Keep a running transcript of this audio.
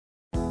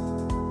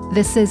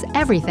This is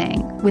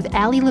Everything with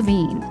Ali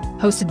Levine,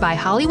 hosted by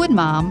Hollywood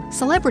mom,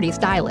 celebrity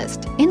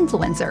stylist,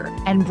 influencer,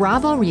 and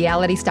Bravo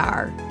reality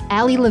star,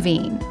 Ali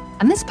Levine.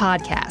 On this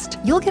podcast,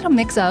 you'll get a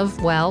mix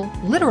of, well,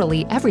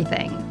 literally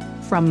everything.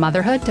 From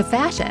motherhood to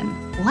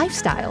fashion,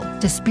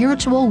 lifestyle to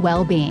spiritual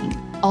well-being,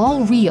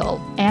 all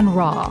real and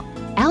raw.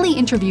 Ali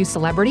interviews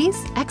celebrities,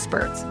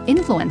 experts,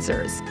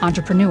 influencers,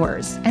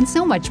 entrepreneurs, and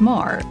so much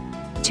more.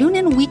 Tune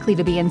in weekly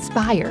to be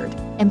inspired,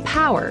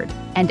 empowered,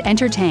 and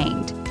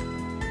entertained.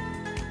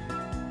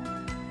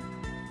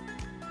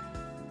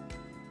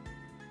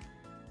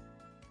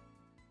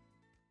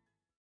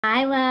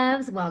 Hi,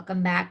 loves.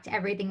 Welcome back to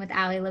Everything with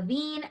Ali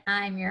Levine.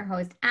 I'm your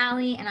host,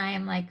 Ali, and I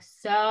am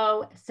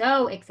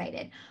so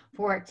excited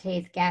for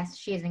today's guest.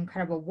 She is an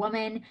incredible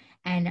woman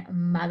and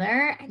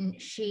mother,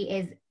 and she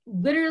is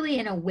literally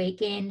an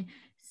awakened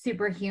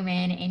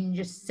superhuman in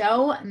just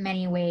so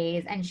many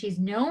ways. And she's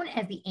known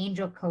as the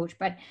angel coach,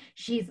 but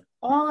she's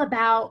all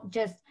about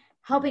just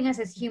helping us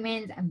as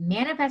humans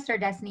manifest our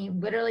destiny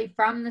literally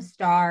from the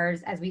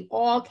stars as we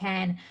all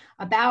can,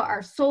 about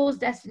our soul's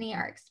destiny,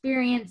 our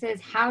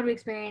experiences, how to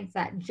experience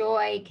that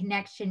joy,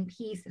 connection,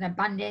 peace, and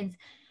abundance.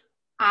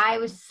 I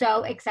was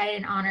so excited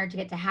and honored to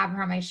get to have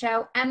her on my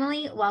show.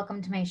 Emily,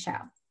 welcome to my show.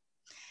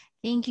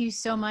 Thank you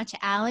so much,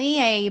 Ali.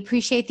 I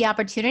appreciate the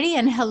opportunity,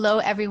 and hello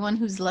everyone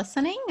who's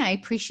listening. I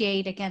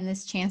appreciate, again,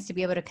 this chance to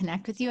be able to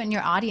connect with you and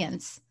your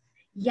audience.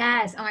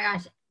 Yes. Oh my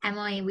gosh.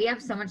 Emily, we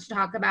have so much to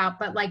talk about,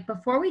 but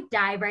before we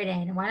dive right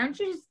in, why don't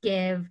you just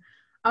give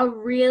a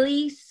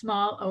really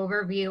small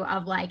overview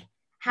of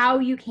how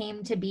you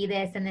came to be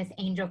this and this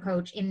angel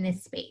coach in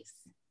this space?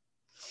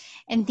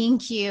 And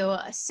thank you.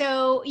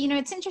 So,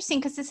 it's interesting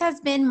because this has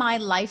been my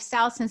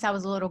lifestyle since I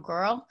was a little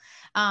girl.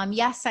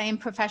 Yes, I am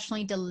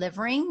professionally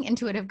delivering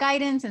intuitive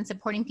guidance and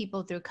supporting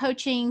people through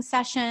coaching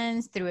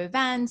sessions, through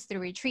events,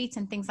 through retreats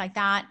and things like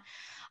that.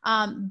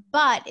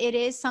 But it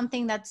is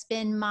something that's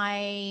been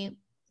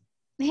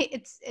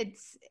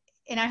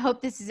and I hope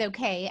this is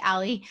okay,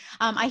 Ali.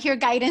 I hear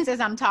guidance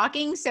as I'm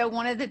talking. So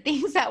one of the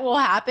things that will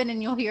happen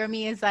and you'll hear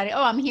me is that,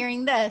 I'm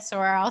hearing this,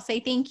 or I'll say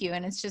thank you.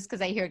 And it's just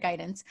because I hear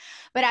guidance.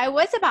 But I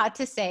was about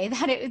to say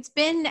that it's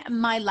been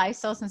my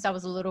lifestyle since I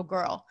was a little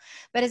girl.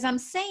 But as I'm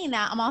saying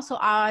that, I'm also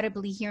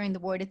audibly hearing the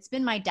word, it's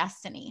been my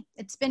destiny.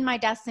 It's been my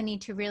destiny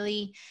to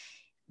really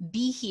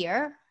be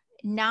here,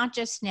 not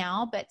just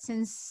now, but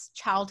since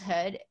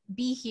childhood,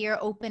 be here,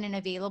 open and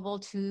available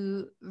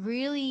to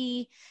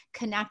really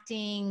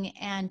connecting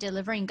and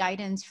delivering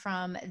guidance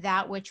from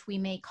that which we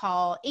may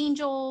call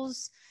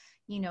angels,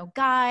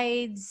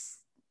 guides,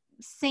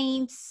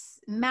 saints,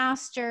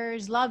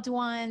 masters, loved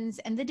ones,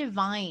 and the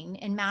divine,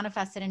 and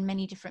manifested in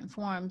many different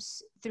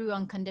forms through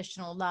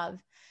unconditional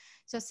love.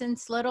 So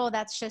since little,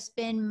 that's just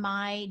been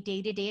my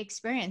day-to-day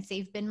experience.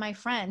 They've been my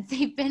friends,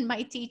 they've been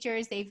my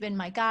teachers, they've been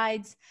my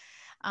guides.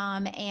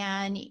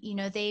 And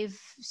they've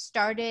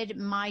started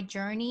my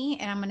journey,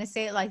 and I'm going to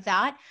say it like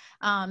that,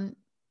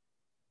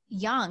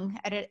 young,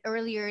 at an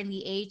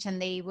early age.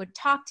 And they would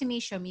talk to me,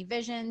 show me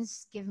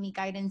visions, give me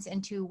guidance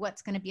into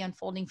what's going to be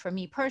unfolding for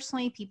me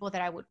personally, people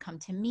that I would come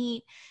to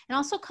meet, and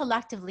also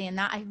collectively. And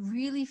that I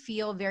really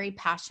feel very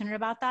passionate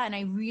about that. And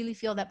I really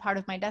feel that part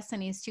of my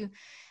destiny is to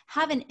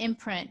have an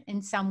imprint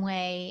in some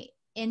way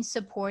in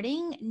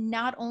supporting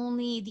not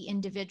only the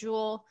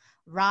individual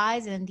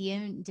rise and the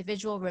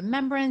individual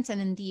remembrance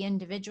and in the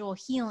individual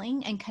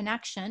healing and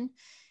connection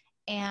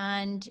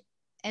and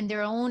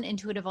their own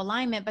intuitive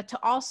alignment, but to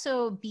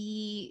also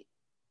be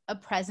a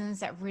presence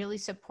that really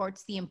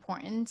supports the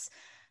importance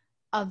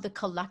of the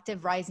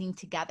collective rising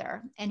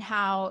together, and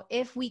how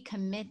if we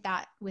commit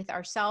that with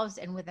ourselves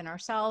and within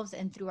ourselves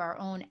and through our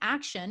own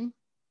action,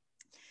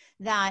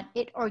 that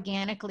it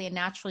organically and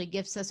naturally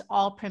gives us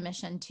all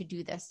permission to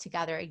do this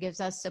together. It gives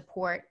us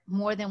support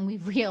more than we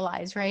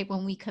realize, right?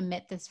 When we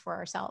commit this for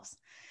ourselves.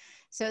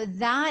 So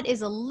that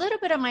is a little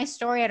bit of my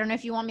story. I don't know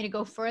if you want me to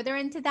go further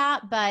into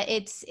that, but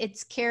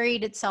it's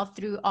carried itself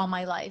through all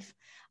my life.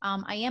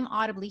 I am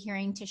audibly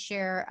hearing to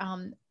share,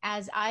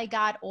 as I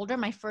got older,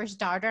 my first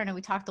daughter, and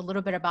we talked a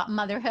little bit about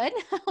motherhood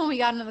when we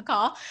got into the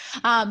call,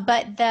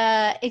 but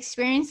the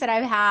experience that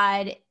I've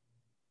had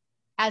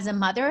as a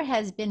mother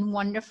has been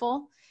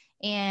wonderful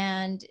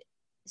and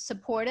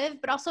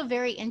supportive, but also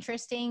very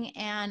interesting.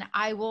 And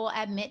I will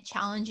admit,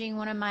 challenging.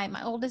 One of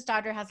my oldest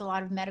daughter has a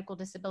lot of medical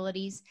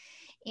disabilities.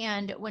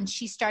 And when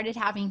she started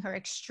having her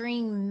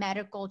extreme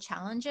medical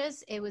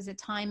challenges, it was a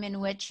time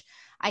in which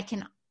I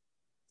can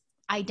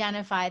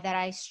identify that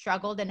I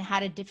struggled and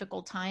had a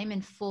difficult time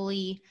in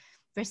fully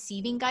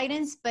receiving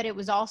guidance, but it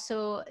was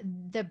also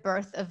the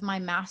birth of my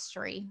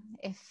mastery,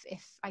 if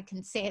I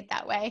can say it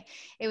that way.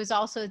 It was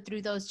also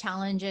through those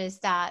challenges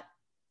that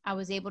I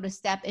was able to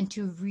step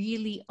into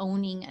really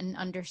owning and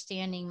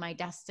understanding my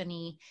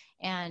destiny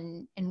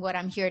and what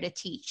I'm here to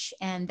teach.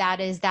 And that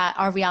is that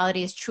our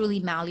reality is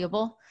truly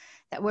malleable,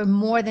 that we're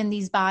more than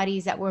these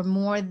bodies, that we're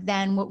more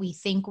than what we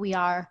think we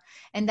are.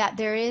 And that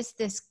there is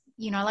this,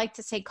 I like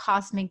to say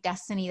cosmic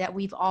destiny that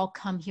we've all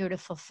come here to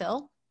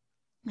fulfill.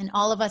 And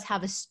all of us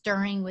have a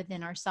stirring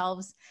within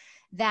ourselves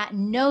that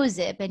knows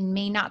it, but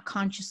may not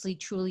consciously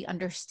truly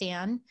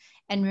understand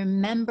and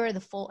remember the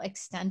full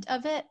extent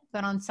of it.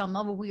 But on some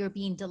level, we are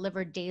being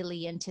delivered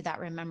daily into that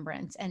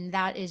remembrance. And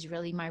that is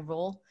really my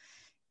role.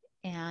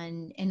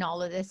 And in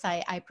all of this,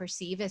 I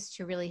perceive is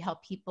to really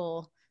help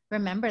people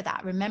remember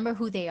that, remember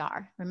who they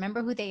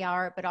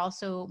are, but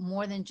also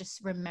more than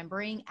just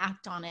remembering,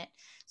 act on it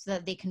so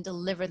that they can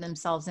deliver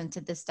themselves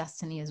into this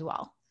destiny as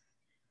well.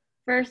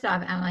 First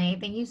off, Emily,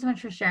 thank you so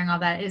much for sharing all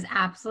that. It is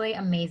absolutely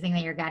amazing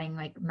that you're getting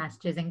like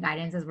messages and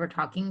guidance as we're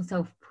talking.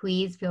 So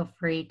please feel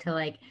free to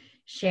like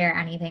share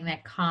anything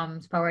that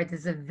comes forward.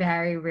 This is a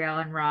very real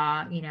and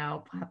raw,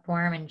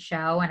 platform and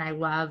show. And I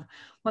love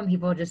when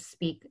people just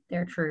speak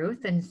their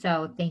truth. And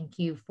so thank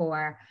you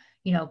for,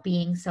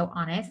 being so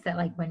honest that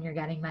like when you're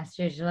getting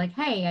messages, you're like,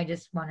 hey, I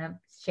just want to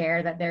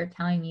share that they're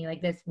telling me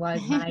like this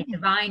was my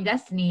divine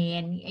destiny.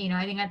 And,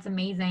 I think that's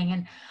amazing.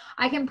 And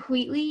I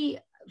completely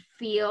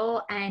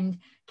feel and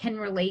can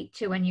relate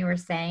to when you were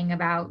saying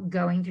about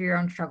going through your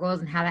own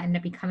struggles and how that ended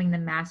up becoming the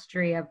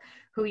mastery of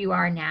who you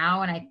are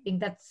now. And I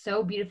think that's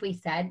so beautifully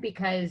said,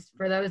 because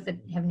for those that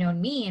have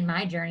known me in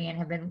my journey and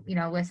have been,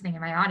 listening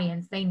in my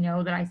audience, they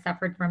know that I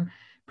suffered from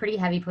pretty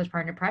heavy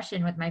postpartum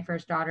depression with my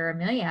first daughter,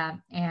 Amelia.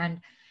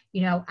 And,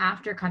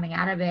 after coming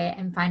out of it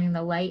and finding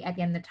the light at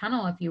the end of the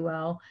tunnel, if you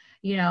will,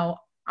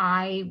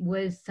 I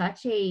was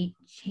such a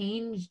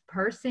changed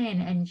person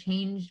and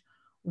changed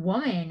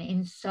woman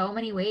in so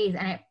many ways.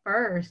 And at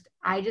first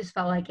I just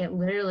felt like it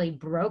literally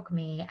broke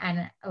me,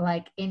 and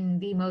like in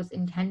the most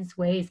intense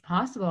ways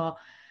possible.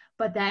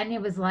 But then it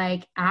was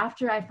like,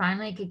 after I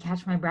finally could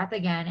catch my breath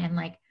again and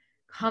like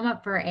come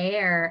up for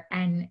air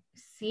and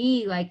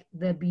see like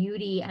the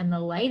beauty and the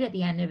light at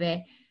the end of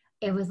it,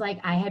 it was like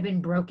I had been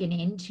broken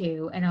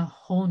into in a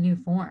whole new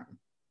form.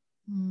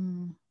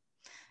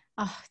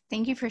 Oh,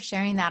 thank you for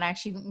sharing that.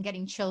 Actually, I'm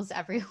getting chills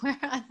everywhere.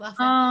 I love it.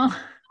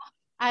 Oh.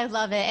 I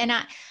love it. And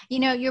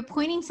you're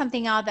pointing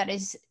something out that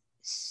is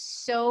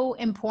so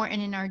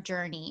important in our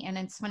journey. And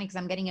it's funny because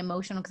I'm getting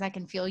emotional because I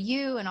can feel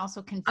you and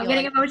also can feel I'm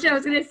getting emotional. I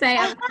was going to say,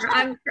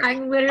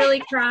 I'm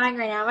literally crying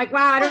right now. I'm like,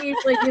 wow, I don't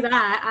usually do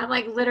that. I'm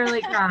like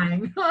literally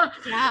crying.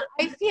 Yeah,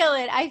 I feel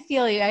it.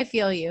 I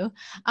feel you.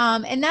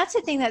 And that's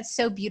the thing that's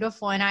so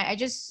beautiful. And I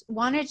just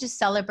want to just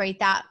celebrate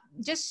that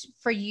just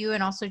for you,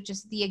 and also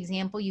just the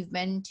example you've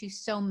been to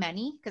so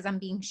many, because I'm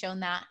being shown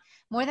that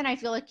more than I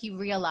feel like you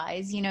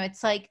realize.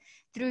 It's like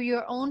through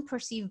your own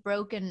perceived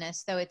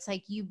brokenness, though, it's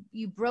like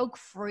you broke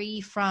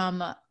free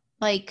from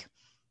like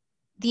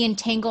the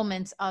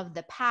entanglements of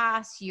the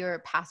past, your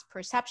past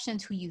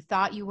perceptions, who you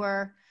thought you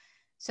were,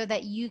 so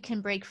that you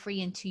can break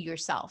free into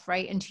yourself,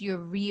 right? Into your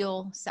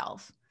real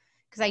self.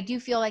 Because I do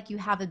feel like you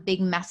have a big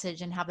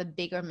message and have a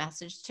bigger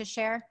message to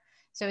share.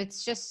 So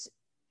it's just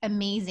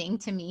amazing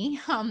to me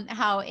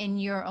how in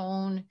your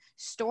own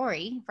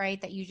story, right,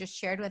 that you just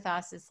shared with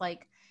us, is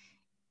like,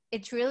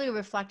 it's really a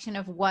reflection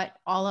of what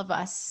all of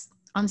us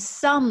on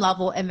some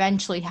level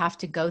eventually have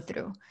to go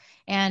through.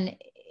 And,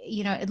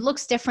 it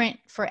looks different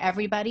for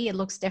everybody. It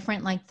looks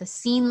different. Like the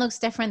scene looks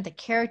different. The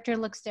character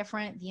looks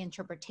different. The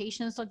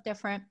interpretations look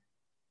different.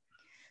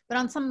 But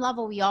on some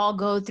level, we all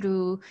go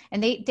through,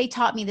 and they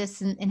taught me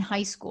this in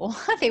high school.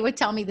 They would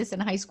tell me this in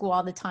high school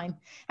all the time.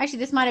 Actually,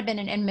 this might've been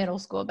in middle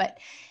school, but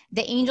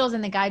the angels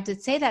and the guides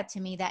would say that to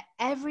me, that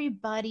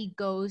everybody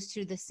goes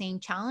through the same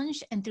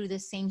challenge and through the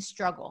same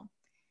struggle.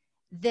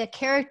 The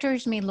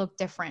characters may look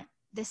different.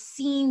 The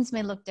scenes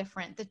may look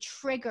different. The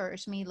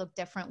triggers may look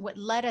different. What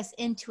led us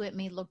into it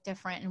may look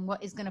different. And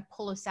what is going to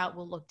pull us out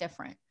will look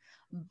different.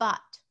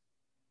 But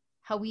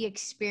how we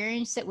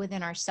experience it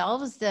within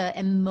ourselves, the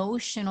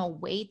emotional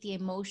weight, the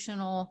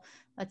emotional,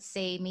 let's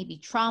say maybe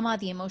trauma,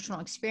 the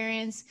emotional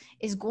experience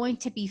is going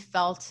to be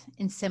felt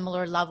in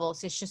similar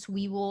levels. It's just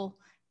we will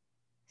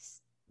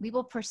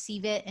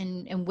perceive it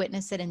and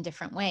witness it in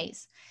different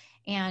ways.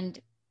 And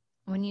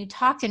when you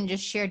talked and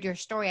just shared your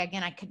story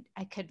again,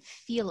 I could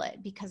feel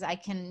it, because I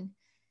can,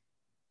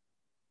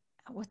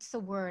 what's the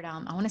word? I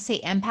want to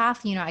say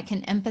empath. I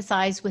can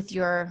empathize with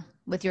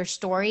your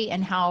story,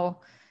 and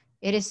how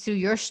it is through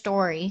your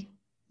story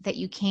that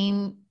you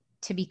came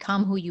to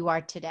become who you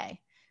are today,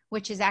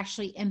 which is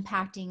actually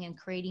impacting and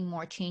creating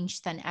more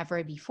change than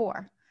ever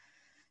before.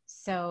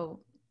 So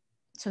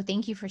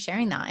thank you for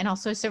sharing that. And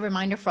also it's a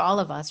reminder for all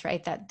of us,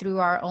 right, that through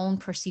our own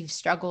perceived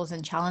struggles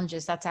and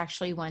challenges, that's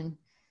actually when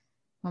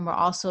we're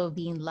also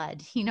being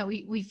led.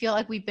 We feel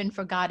like we've been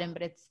forgotten,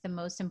 but it's the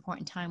most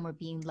important time we're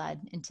being led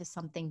into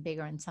something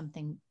bigger and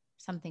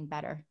something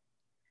better.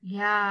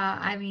 Yeah.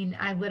 I mean,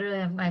 I'm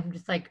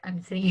just like,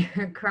 I'm sitting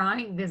here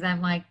crying because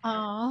I'm like,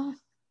 oh,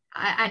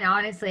 and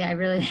honestly, I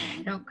really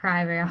don't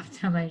cry very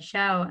often on my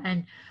show.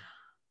 And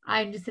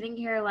I'm just sitting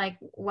here like,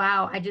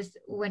 wow,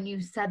 when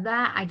you said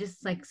that, I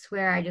just like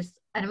swear,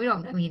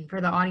 and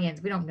for the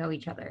audience, we don't know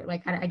each other.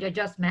 Like I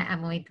just met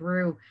Emily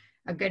through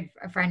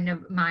a friend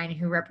of mine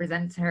who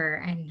represents her,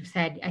 and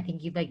said, I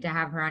think you'd like to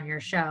have her on your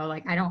show.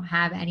 Like, I don't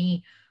have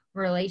any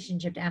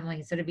relationship to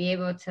Emily. So to be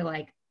able to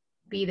like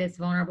be this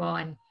vulnerable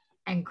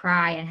and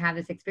cry and have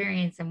this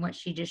experience, and what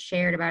she just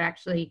shared about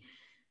actually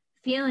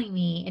feeling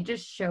me, it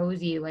just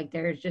shows you like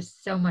there's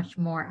just so much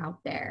more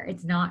out there.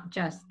 It's not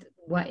just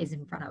what is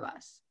in front of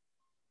us.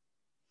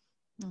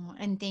 Oh,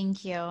 and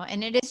thank you.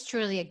 And it is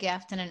truly a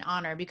gift and an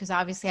honor, because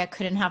obviously I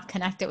couldn't have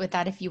connected with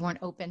that if you weren't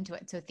open to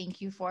it. So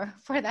thank you for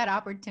that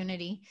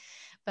opportunity.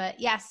 But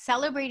yes,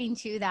 celebrating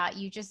too, that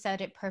you just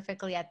said it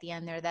perfectly at the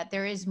end there, that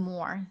there is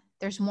more.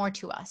 There's more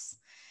to us.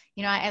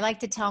 You know, I like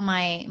to tell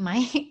my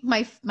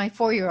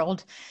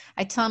 4-year-old,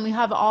 I tell him we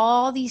have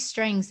all these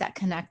strings that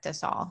connect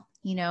us all.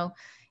 You know,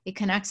 it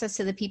connects us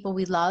to the people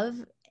we love.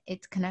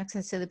 It connects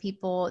us to the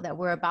people that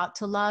we're about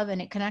to love,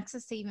 and it connects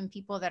us to even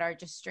people that are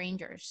just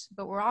strangers,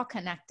 but we're all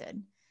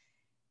connected.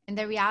 And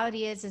the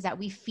reality is that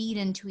we feed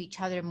into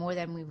each other more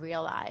than we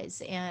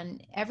realize.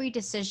 And every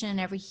decision,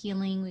 every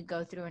healing we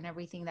go through and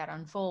everything that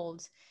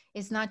unfolds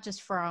is not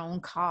just for our own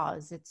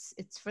cause.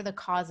 It's for the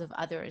cause of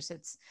others.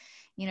 It's,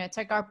 you know, it's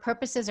like our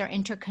purposes are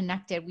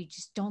interconnected. We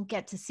just don't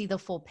get to see the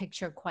full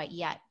picture quite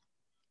yet.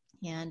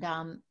 And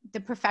the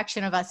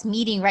perfection of us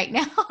meeting right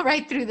now,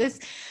 right through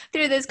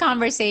this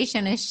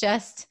conversation is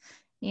just,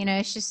 you know,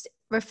 it's just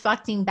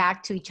reflecting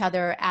back to each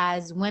other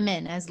as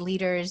women, as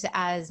leaders,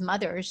 as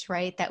mothers,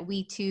 right? That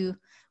we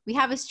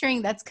have a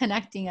string that's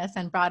connecting us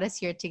and brought us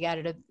here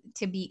together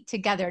to be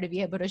together, to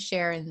be able to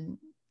share and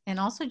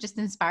also just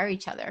inspire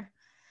each other.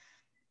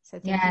 So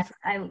thank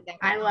you.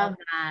 I love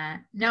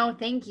that. No,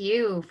 thank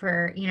you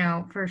for, you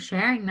know, for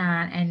sharing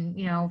that, and,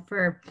 you know,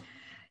 for,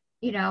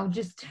 you know,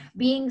 just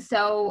being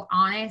so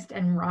honest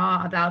and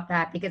raw about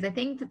that, because I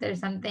think that there's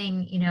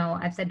something, you know,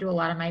 I've said to a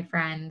lot of my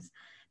friends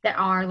that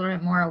are a little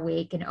bit more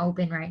awake and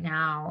open right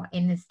now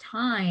in this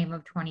time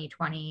of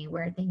 2020,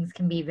 where things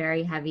can be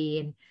very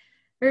heavy and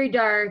very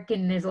dark,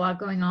 and there's a lot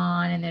going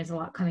on, and there's a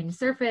lot coming to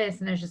surface,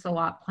 and there's just a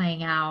lot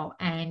playing out,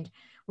 and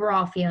we're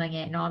all feeling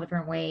it in all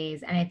different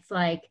ways. And it's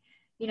like,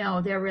 you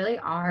know, there really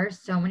are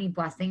so many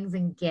blessings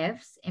and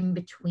gifts in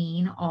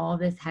between all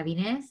this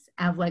heaviness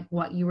of like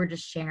what you were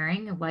just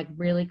sharing, of like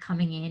really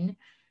coming in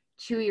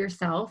to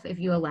yourself. If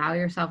you allow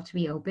yourself to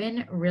be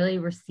open, really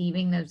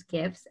receiving those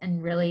gifts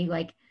and really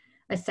like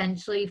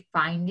essentially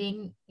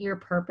finding your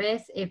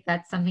purpose, if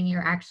that's something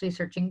you're actually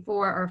searching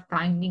for, or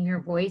finding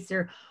your voice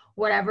or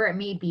whatever it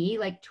may be,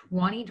 like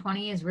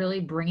 2020 is really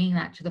bringing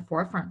that to the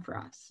forefront for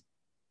us.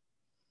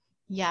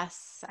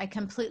 Yes, I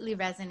completely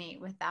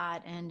resonate with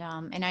that. And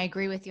I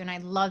agree with you. And I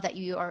love that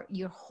you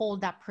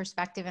hold that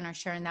perspective and are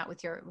sharing that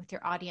with your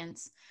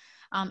audience.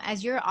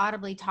 As you're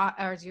audibly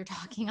as you're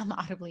talking, I'm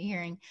audibly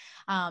hearing,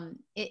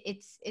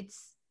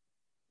 it's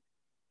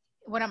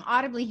what I'm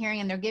audibly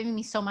hearing, and they're giving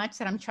me so much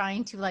that I'm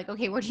trying to like,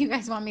 okay, where do you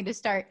guys want me to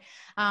start?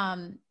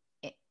 I'm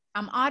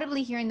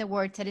audibly hearing the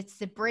words that it's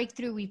the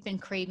breakthrough we've been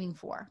craving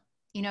for.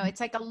 You know, it's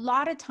like a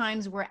lot of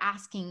times we're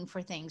asking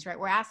for things, right?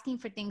 We're asking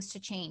for things to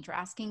change. We're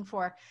asking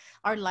for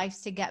our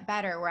lives to get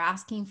better. We're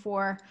asking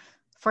for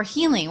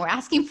healing. We're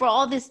asking for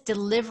all this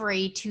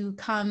delivery to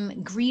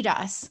come greet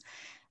us.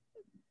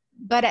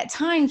 But at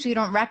times we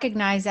don't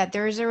recognize that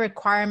there is a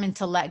requirement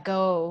to let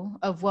go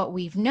of what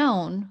we've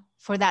known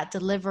for that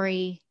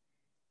delivery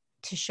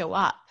to show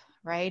up,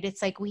 right?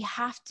 It's like we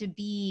have to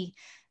be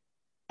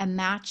a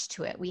match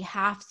to it. We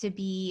have to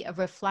be a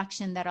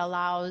reflection that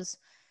allows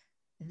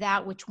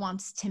that which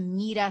wants to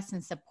meet us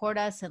and support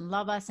us and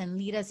love us and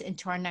lead us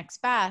into our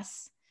next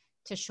best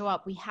to show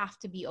up. We have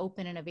to be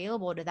open and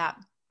available to that.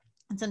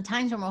 And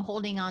sometimes when we're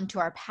holding on to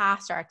our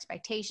past, our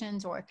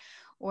expectations, or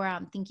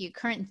thinking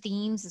current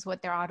themes is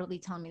what they're audibly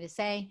telling me to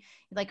say,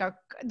 like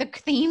the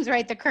themes,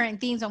 right? The current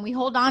themes, when we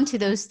hold on to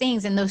those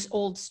things and those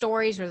old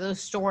stories or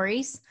those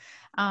stories,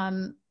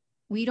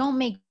 we don't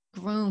make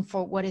room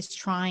for what is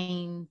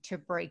trying to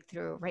break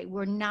through, right?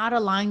 We're not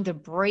allowing the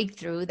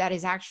breakthrough that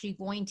is actually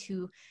going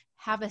to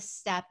have a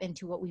step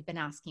into what we've been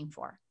asking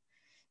for.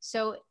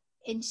 So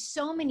in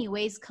so many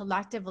ways,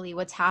 collectively,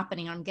 what's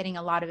happening, I'm getting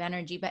a lot of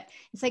energy, but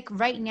it's like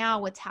right now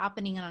what's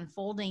happening and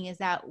unfolding is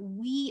that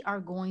we are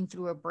going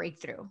through a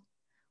breakthrough.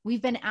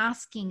 We've been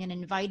asking and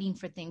inviting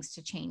for things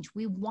to change.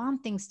 We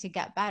want things to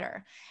get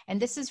better. And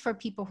this is for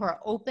people who are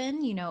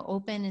open, you know,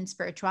 open in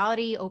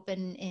spirituality,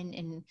 open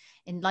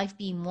in life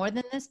being more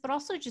than this, but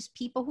also just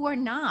people who are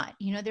not.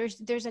 You know,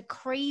 there's a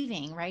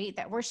craving, right?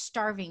 That we're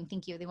starving.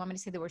 Thank you. They want me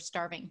to say that we're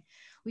starving.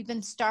 We've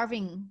been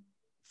starving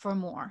for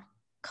more.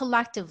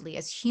 Collectively,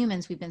 as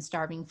humans, we've been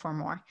starving for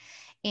more.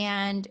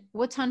 And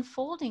what's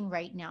unfolding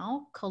right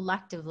now,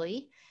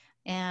 collectively,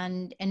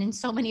 and in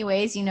so many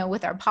ways, you know,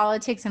 with our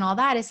politics and all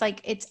that, it's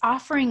like it's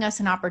offering us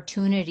an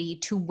opportunity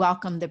to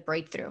welcome the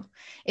breakthrough.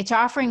 It's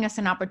offering us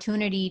an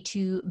opportunity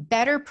to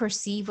better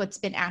perceive what's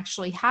been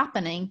actually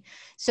happening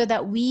so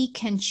that we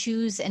can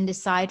choose and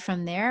decide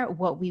from there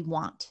what we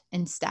want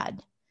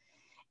instead.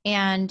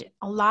 And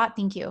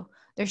thank you.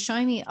 They're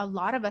showing me a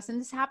lot of us, and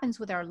this happens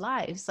with our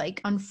lives. Like,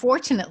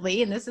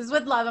 unfortunately, and this is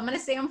with love, I'm going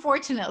to say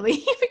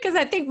unfortunately, because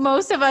I think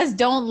most of us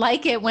don't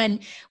like it when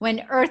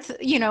earth,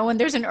 you know, when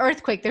there's an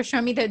earthquake, they're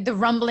showing me the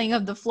rumbling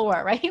of the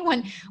floor, right?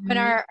 When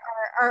our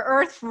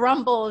earth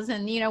rumbles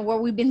and, you know, where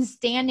we've been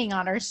standing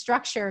on, our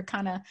structure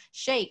kind of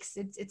shakes.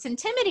 It's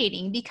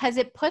intimidating because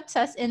it puts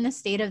us in the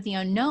state of the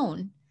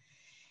unknown.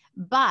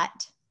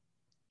 But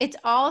it's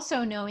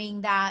also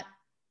knowing that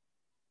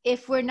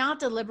if we're not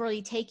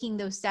deliberately taking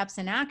those steps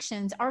and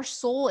actions, our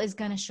soul is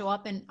going to show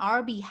up in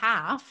our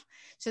behalf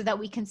so that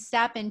we can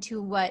step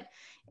into what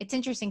it's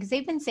interesting because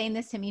they've been saying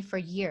this to me for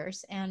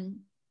years, and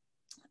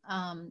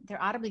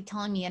they're audibly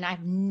telling me, and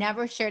I've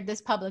never shared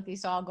this publicly,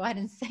 so I'll go ahead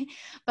and say,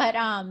 but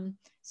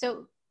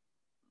so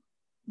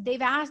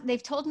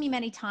they've told me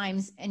many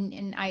times,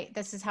 and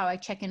this is how I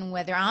check in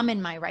whether I'm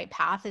in my right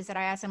path, is that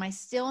I ask, am I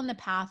still in the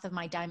path of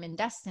my diamond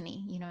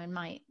destiny? You know,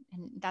 and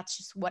that's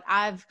just what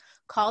I've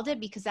called it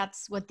because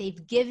that's what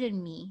they've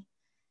given me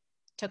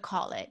to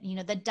call it. You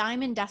know, the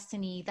diamond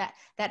destiny,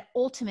 that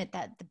ultimate,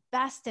 that the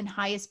best and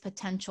highest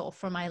potential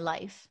for my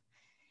life.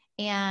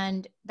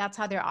 And that's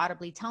how they're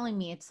audibly telling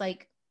me. It's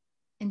like,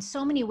 in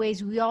so many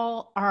ways, we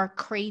all are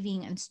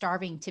craving and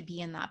starving to be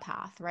in that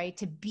path, right?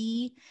 To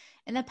be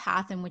in the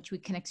path in which we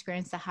can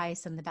experience the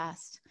highest and the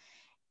best.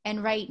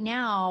 And right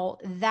now,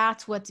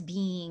 that's what's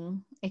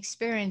being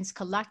experienced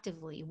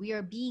collectively. We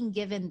are being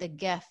given the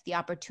gift, the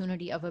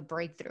opportunity of a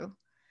breakthrough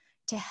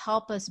to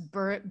help us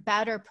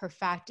better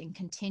perfect and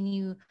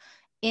continue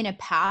in a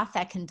path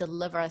that can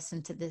deliver us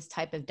into this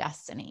type of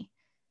destiny.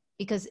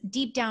 Because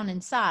deep down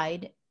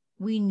inside,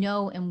 we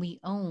know and we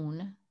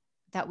own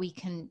that we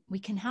can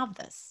have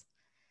this.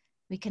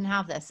 We can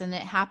have this. And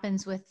it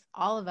happens with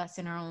all of us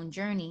in our own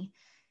journey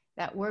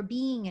that we're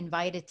being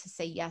invited to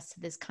say yes to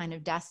this kind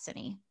of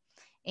destiny.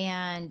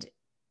 And,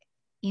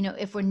 you know,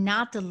 if we're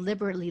not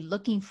deliberately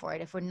looking for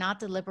it, if we're not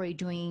deliberately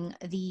doing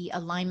the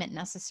alignment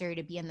necessary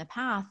to be in the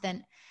path,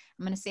 then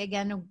I'm going to say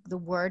again the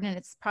word, and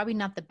it's probably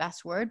not the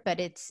best word, but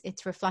it's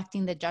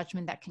reflecting the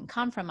judgment that can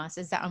come from us,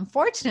 is that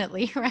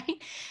unfortunately,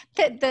 right,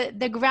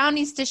 the ground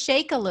needs to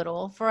shake a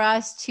little for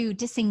us to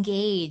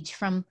disengage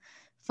from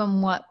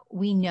what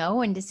we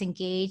know and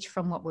disengage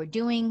from what we're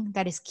doing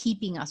that is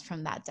keeping us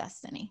from that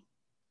destiny.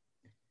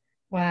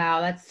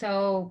 Wow, that's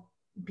so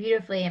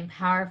beautifully and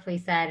powerfully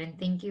said. And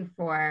thank you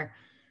for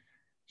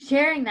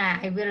sharing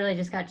that. I literally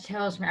just got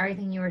chills from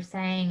everything you were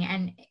saying.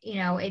 And, you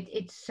know,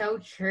 it's so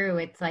true.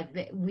 It's like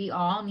that we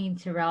all need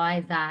to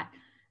realize that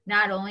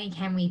not only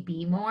can we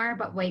be more,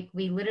 but like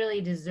we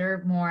literally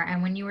deserve more.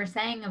 And when you were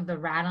saying of the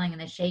rattling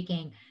and the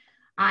shaking,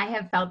 I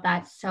have felt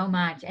that so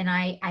much. And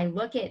I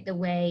look at the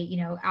way, you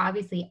know,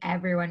 obviously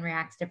everyone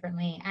reacts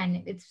differently.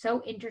 And it's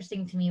so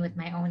interesting to me with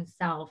my own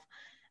self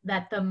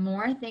that the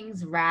more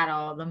things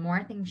rattle, the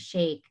more things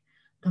shake,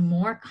 the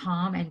more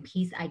calm and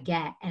peace I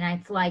get. And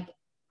it's like,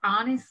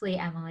 honestly,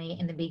 Emily,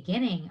 in the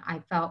beginning,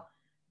 I felt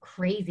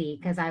crazy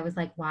because I was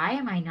like, why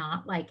am I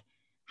not like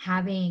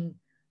having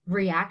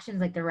reactions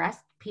like the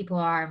rest people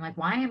are? I'm like,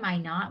 why am I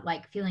not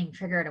like feeling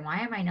triggered? And why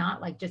am I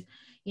not like just,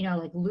 you know,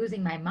 like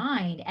losing my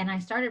mind? And I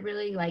started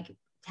really like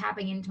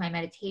tapping into my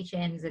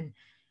meditations and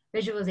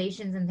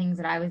visualizations and things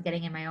that I was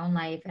getting in my own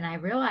life. And I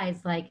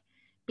realized like,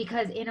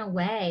 because in a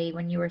way,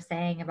 when you were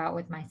saying about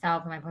with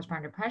myself and my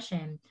postpartum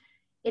depression,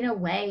 in a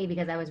way,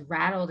 because I was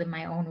rattled in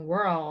my own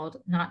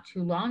world not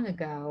too long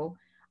ago,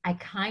 I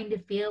kind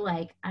of feel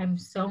like I'm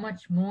so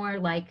much more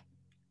like,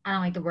 I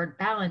don't like the word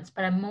balance,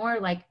 but I'm more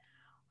like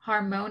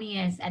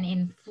harmonious and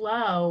in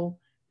flow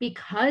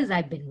because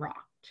I've been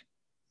rocked.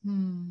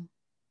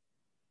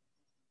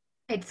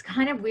 It's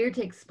kind of weird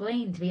to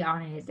explain, to be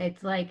honest.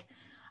 It's like,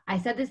 I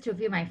said this to a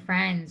few of my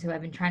friends who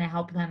I've been trying to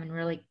help them and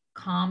really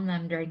calm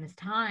them during this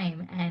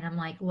time. And I'm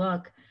like,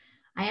 look,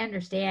 I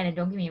understand. And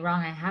don't get me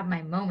wrong, I have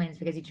my moments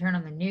because you turn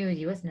on the news,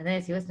 you listen to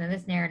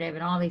this narrative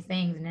and all these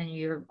things, and then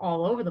you're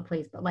all over the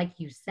place. But like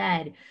you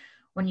said,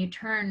 when you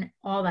turn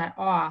all that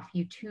off,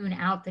 you tune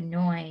out the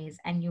noise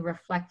and you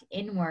reflect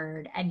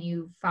inward and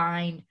you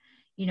find,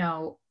 you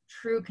know,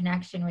 true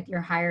connection with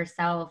your higher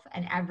self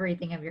and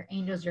everything of your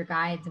angels, your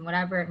guides, and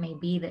whatever it may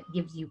be that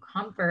gives you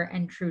comfort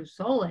and true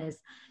solace.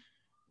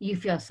 You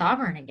feel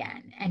sovereign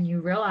again and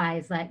you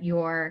realize that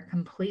you're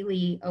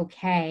completely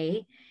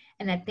okay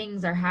and that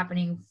things are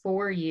happening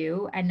for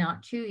you and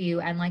not to you.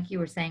 And like you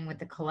were saying with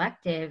the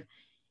collective,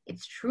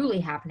 it's truly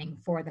happening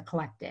for the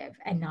collective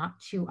and not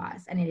to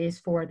us. And it is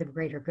for the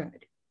greater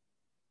good.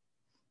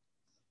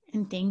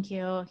 And thank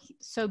you.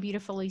 So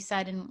beautifully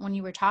said. And when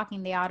you were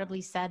talking, they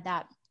audibly said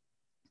that,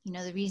 you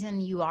know, the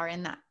reason you are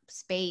in that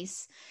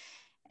space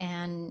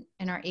and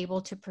are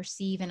able to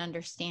perceive and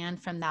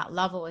understand from that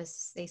level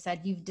is, they said,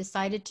 you've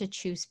decided to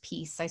choose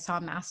peace. I saw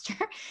a master.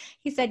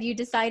 He said, you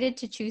decided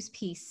to choose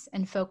peace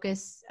and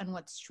focus on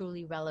what's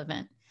truly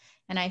relevant.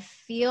 And I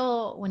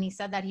feel when he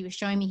said that, he was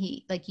showing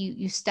me,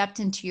 you stepped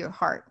into your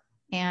heart.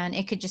 And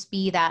it could just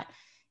be that,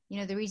 you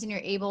know, the reason you're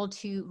able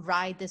to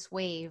ride this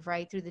wave,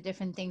 right, through the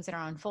different things that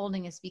are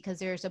unfolding is because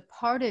there's a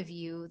part of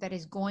you that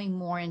is going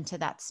more into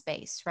that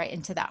space, right,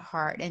 into that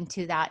heart,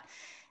 into that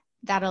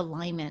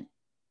alignment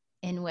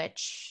in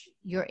which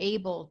you're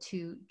able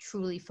to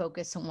truly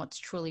focus on what's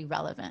truly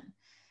relevant.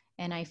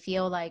 And I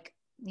feel like,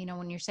 you know,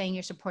 when you're saying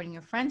you're supporting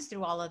your friends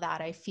through all of that,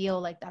 I feel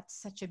like that's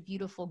such a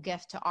beautiful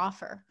gift to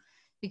offer,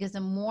 because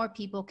the more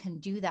people can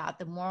do that,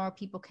 the more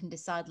people can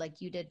decide,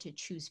 like you did, to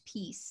choose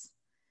peace.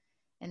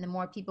 And the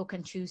more people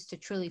can choose to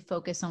truly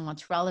focus on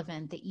what's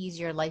relevant, the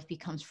easier life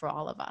becomes for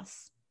all of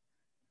us.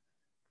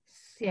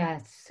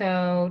 Yes,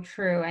 so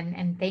true.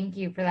 And thank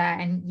you for that.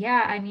 And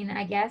yeah, I mean,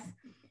 I guess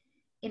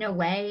in a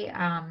way,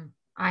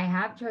 I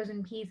have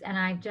chosen peace, and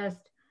I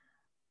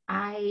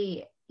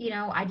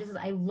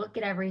look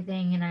at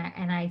everything, and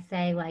I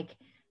say, like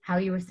how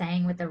you were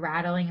saying with the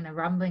rattling and the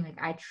rumbling, like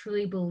I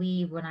truly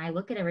believe when I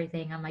look at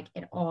everything, I'm like,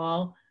 it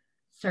all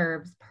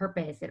serves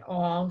purpose. It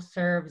all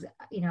serves,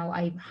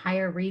 a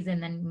higher reason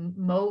than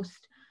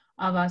most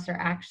of us are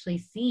actually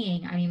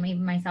seeing. I mean,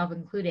 even myself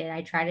included,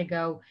 I try to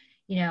go,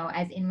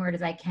 as inward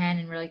as I can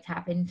and really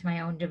tap into my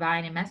own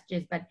divine and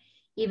messages. But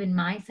even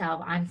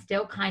myself, I'm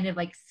still kind of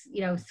like,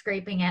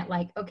 scraping at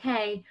like,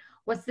 okay,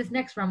 what's this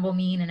next rumble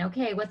mean? And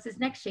okay, what's this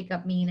next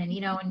shakeup mean? And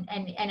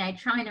and I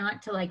try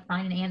not to like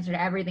find an answer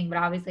to everything, but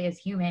obviously as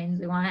humans,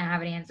 we want to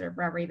have an answer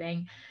for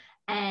everything.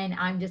 And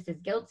I'm just as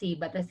guilty.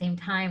 But at the same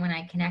time, when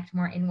I connect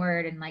more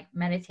inward and like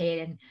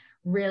meditate and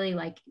really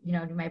like,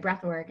 do my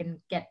breath work and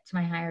get to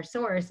my higher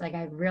source, like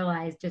I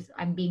realize just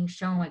I'm being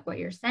shown like what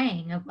you're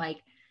saying of like,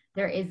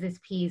 there is this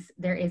peace,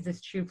 there is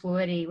this true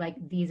fluidity. Like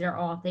these are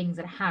all things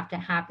that have to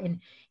happen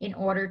in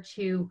order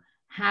to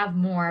have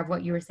more of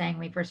what you were saying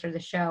when we first started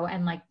the show,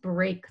 and like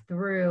break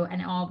through,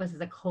 and all of us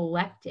as a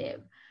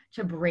collective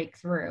to break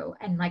through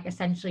and like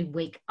essentially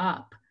wake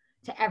up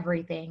to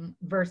everything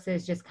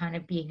versus just kind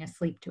of being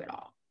asleep to it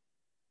all.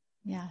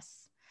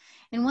 Yes.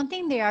 And one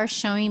thing they are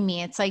showing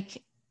me, it's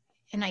like,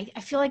 and I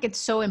feel like it's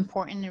so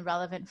important and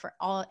relevant for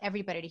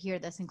everybody to hear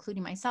this,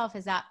 including myself,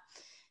 is that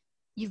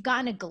you've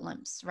gotten a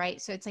glimpse, right?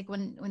 So it's like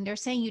when they're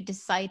saying you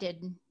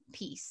decided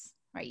peace,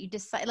 right? You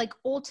decide, like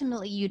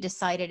ultimately you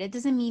decided. It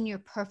doesn't mean you're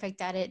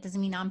perfect at it. It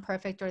doesn't mean I'm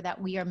perfect or that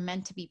we are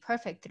meant to be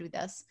perfect through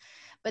this,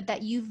 but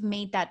that you've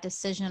made that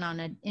decision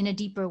in a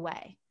deeper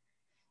way.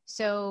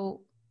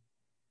 So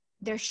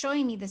they're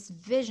showing me this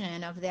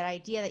vision of that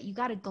idea that you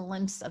got a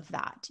glimpse of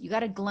that. You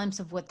got a glimpse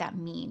of what that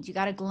means. You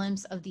got a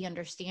glimpse of the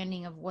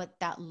understanding of what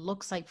that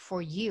looks like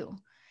for you.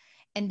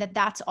 And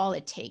that's all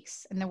it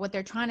takes. And then what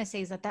they're trying to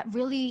say is that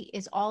really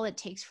is all it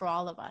takes for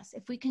all of us.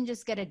 If we can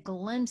just get a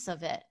glimpse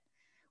of it,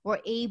 we're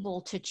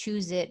able to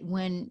choose it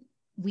when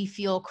we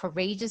feel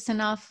courageous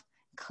enough,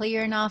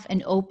 clear enough,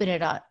 and open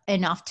it up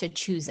enough to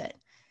choose it.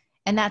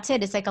 And that's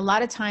it. It's like a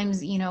lot of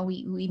times,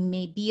 we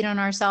may beat on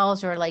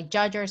ourselves or like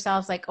judge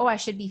ourselves like, oh, I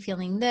should be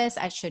feeling this.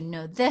 I should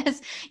know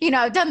this.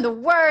 I've done the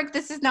work.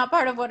 This is not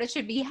part of what it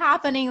should be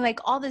happening. Like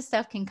all this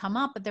stuff can come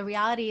up. But the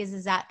reality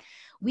is that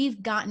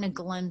we've gotten a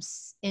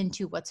glimpse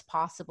into what's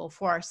possible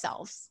for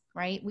ourselves,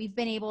 right? We've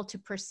been able to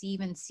perceive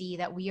and see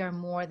that we are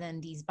more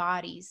than these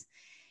bodies.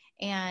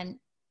 And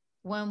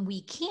when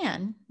we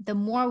can, the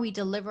more we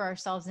deliver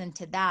ourselves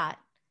into that,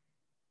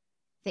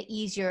 the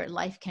easier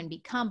life can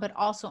become, but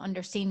also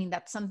understanding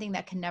that's something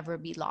that can never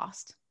be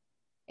lost.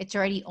 It's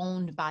already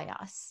owned by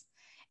us.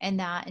 And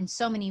that in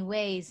so many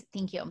ways,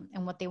 thank you.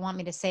 And what they want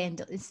me to say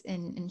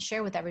and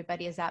share with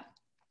everybody is that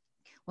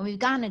when we've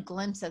gotten a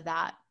glimpse of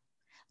that,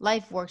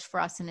 life works for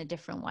us in a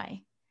different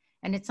way.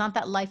 And it's not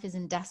that life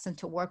isn't destined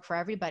to work for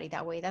everybody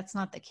that way. That's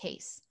not the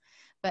case.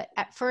 But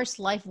at first,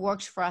 life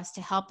works for us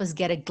to help us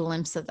get a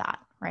glimpse of that,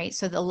 right?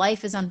 So the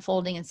life is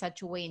unfolding in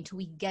such a way until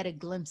we get a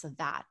glimpse of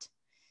that.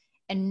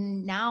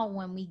 And now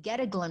when we get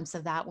a glimpse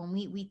of that, when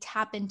we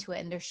tap into it,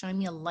 and they're showing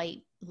me a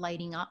light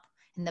lighting up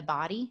in the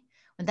body,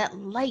 when that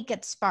light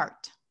gets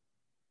sparked,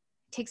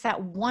 it takes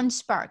that one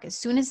spark. As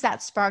soon as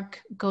that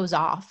spark goes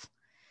off,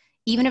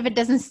 even if it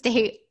doesn't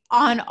stay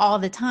on all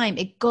the time,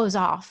 it goes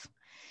off.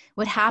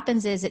 What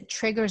happens is it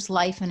triggers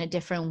life in a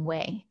different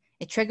way.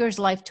 It triggers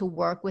life to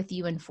work with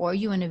you and for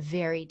you in a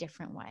very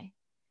different way.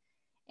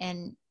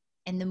 And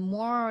the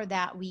more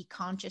that we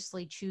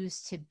consciously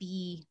choose to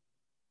be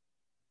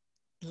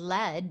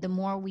led, the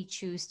more we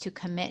choose to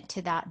commit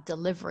to that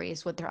delivery,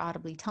 is what they're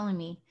audibly telling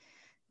me,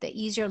 the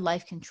easier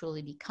life can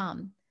truly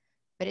become.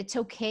 But it's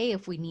okay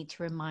if we need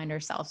to remind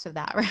ourselves of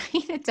that,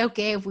 right? It's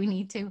okay if we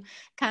need to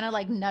kind of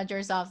like nudge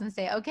ourselves and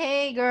say,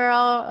 okay,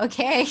 girl,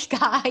 okay,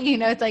 guy,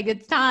 it's like,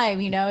 it's time,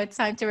 it's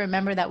time to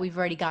remember that we've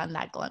already gotten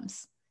that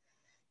glimpse.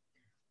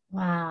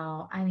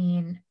 Wow. I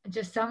mean,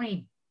 just so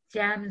many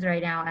gems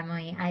right now,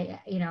 Emily.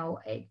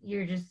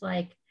 You're just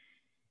like,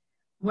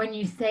 when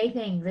you say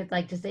things, it's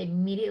like just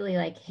immediately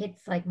like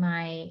hits like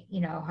my,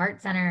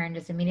 heart center, and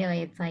just immediately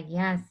it's like,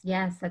 yes,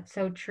 that's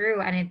so true.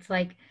 And it's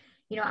like,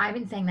 I've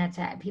been saying that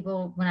to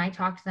people when I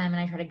talk to them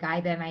and I try to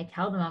guide them. I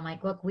tell them, I'm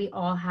like, look, we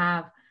all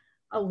have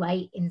a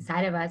light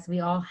inside of us. We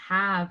all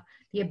have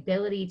the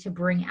ability to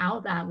bring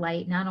out that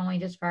light, not only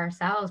just for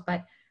ourselves,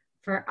 but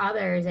for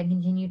others, and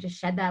continue to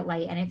shed that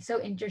light. And it's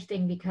so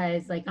interesting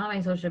because like on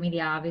my social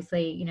media,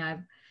 obviously,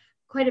 I've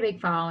quite a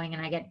big following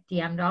and I get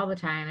DM'd all the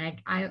time.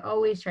 And I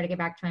always try to get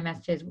back to my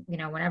messages,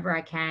 whenever I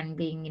can,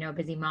 being, a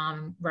busy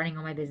mom, running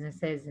all my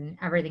businesses and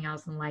everything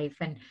else in life.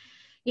 And,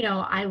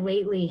 I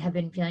lately have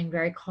been feeling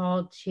very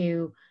called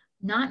to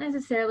not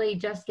necessarily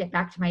just get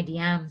back to my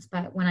DMs,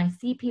 but when I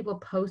see people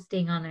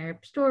posting on their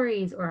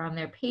stories or on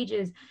their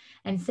pages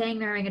and saying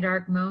they're having a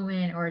dark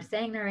moment or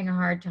saying they're having a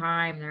hard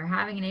time, they're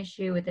having an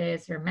issue with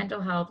this or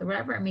mental health or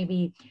whatever it may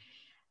be,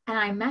 and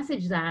I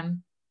message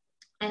them,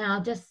 And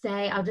I'll just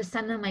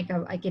send them like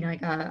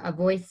a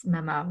voice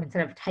memo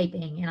instead of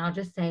typing. And I'll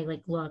just say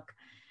like, look,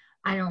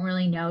 I don't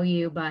really know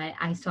you, but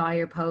I saw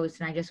your post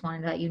and I just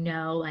wanted to let you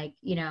know, like,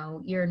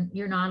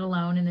 you're not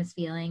alone in this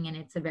feeling and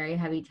it's a very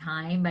heavy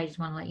time, but I just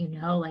want to let you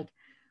know, like,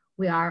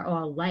 we are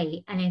all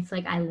light. And it's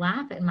like, I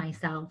laugh at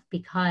myself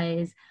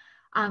because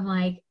I'm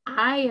like,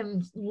 I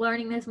am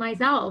learning this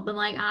myself. And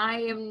like,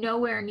 I am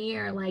nowhere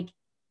near like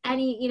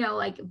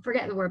like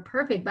forget the word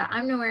perfect, but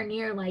I'm nowhere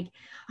near like,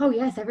 oh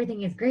yes,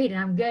 everything is great and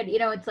I'm good.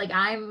 It's like,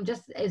 I'm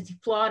just as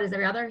flawed as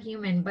every other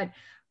human, but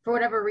for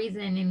whatever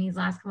reason in these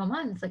last couple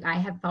months, like I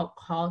have felt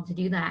called to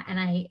do that. And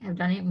I have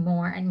done it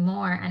more and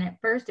more. And at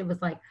first it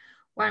was like,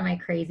 why am I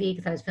crazy?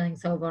 Because I was feeling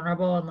so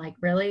vulnerable and like,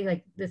 really,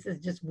 like, this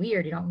is just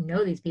weird. You don't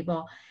know these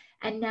people.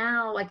 And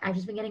now, like, I've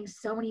just been getting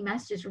so many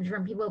messages from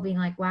different people being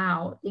like,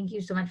 wow, thank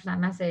you so much for that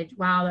message.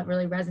 Wow, that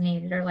really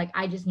resonated. Or like,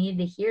 I just needed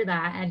to hear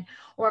that. And,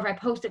 or if I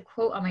post a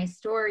quote on my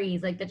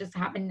stories, like that just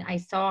happened, I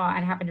saw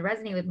and happened to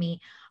resonate with me,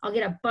 I'll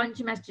get a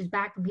bunch of messages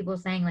back from people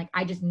saying like,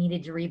 I just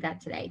needed to read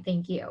that today.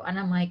 Thank you. And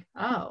I'm like,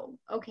 oh,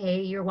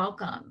 okay, you're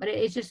welcome. But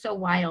it's just so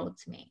wild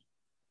to me.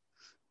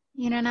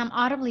 And I'm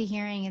audibly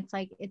hearing it's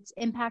like it's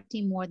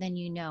impacting more than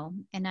you know.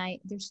 And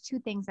there's two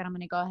things that I'm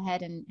going to go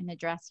ahead and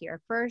address here.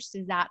 First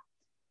is that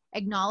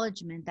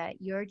acknowledgement that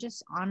you're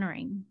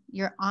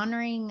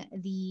honoring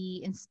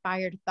the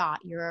inspired thought,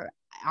 you're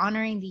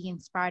honoring the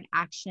inspired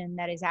action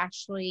that is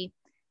actually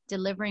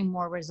delivering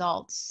more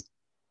results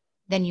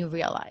than you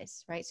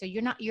realize, right? So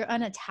you're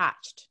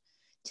unattached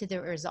to the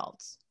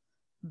results,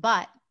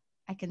 but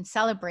I can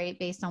celebrate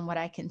based on what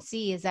I can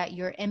see is that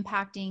you're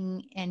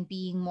impacting and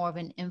being more of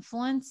an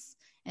influence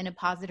in a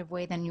positive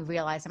way than you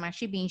realize. I'm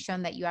actually being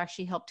shown that you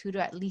actually help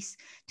at least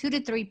 2 to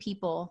 3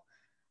 people.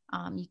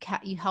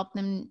 You help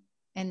them.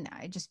 And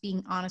just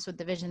being honest with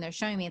the vision they're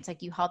showing me, it's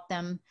like you help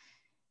them,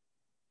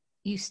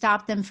 you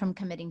stop them from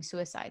committing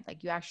suicide.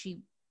 Like you actually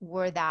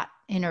were that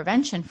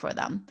intervention for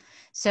them.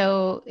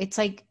 So it's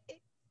like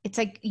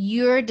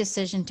your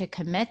decision to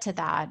commit to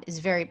that is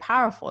very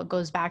powerful. It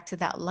goes back to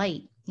that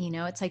light.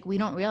 It's like we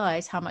don't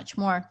realize how much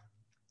more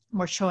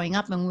we're showing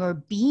up and we're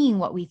being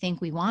what we think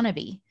we want to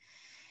be.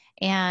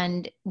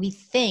 And we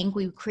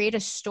create a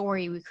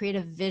story, we create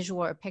a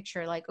visual or a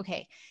picture like,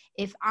 okay,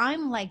 if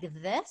I'm like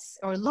this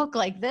or look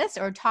like this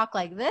or talk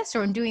like this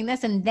or I'm doing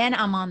this, and then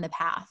I'm on the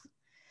path.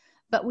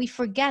 But we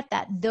forget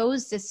that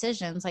those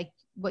decisions, like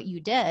what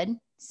you did,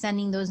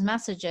 sending those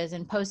messages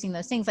and posting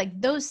those things, like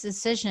those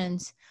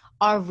decisions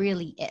are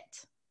really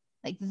it.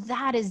 Like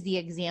that is the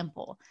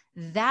example.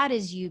 That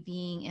is you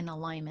being in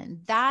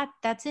alignment.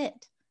 That's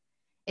it.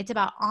 It's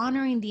about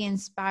honoring the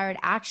inspired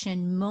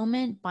action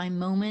moment by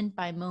moment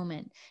by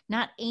moment,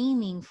 not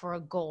aiming for a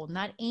goal,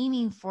 not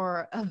aiming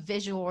for a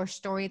visual or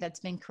story that's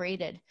been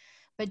created,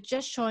 but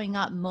just showing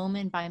up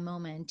moment by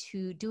moment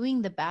to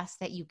doing the best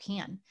that you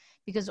can.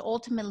 Because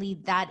ultimately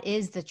that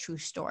is the true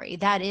story.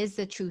 That is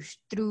the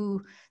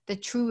true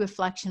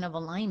reflection of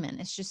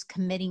alignment. It's just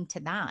committing to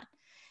that.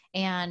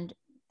 And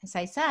as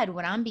I said,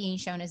 what I'm being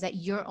shown is that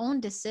your own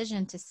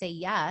decision to say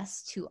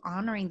yes to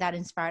honoring that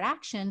inspired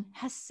action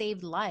has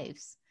saved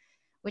lives,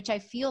 which I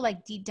feel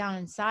like deep down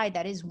inside,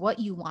 that is what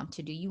you want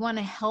to do. You want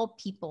to help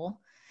people,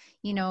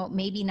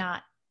 maybe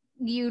not,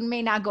 you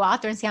may not go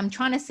out there and say, I'm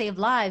trying to save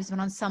lives, but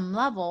on some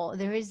level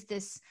there is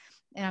this,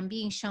 and I'm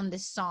being shown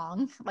this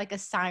song, like a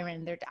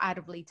siren, they're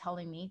audibly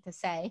telling me to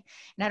say,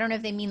 and I don't know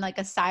if they mean like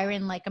a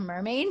siren, like a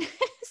mermaid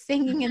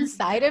singing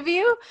inside of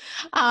you,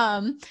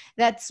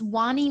 that's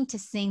wanting to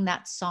sing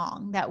that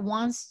song, that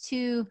wants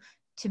to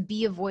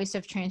be a voice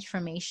of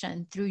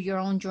transformation through your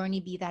own journey,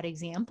 be that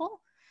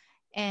example,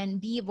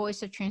 and be a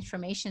voice of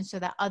transformation so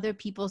that other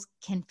people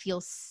can feel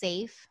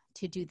safe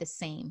to do the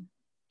same.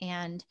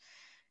 And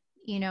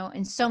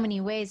in so many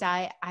ways,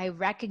 I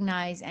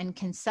recognize and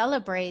can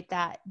celebrate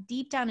that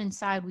deep down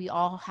inside, we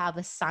all have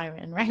a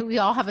siren, right? We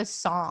all have a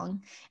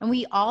song and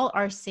we all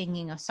are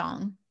singing a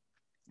song.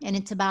 And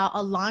it's about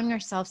allowing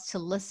ourselves to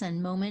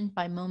listen moment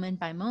by moment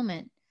by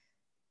moment.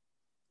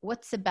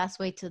 What's the best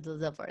way to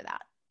deliver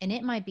that? And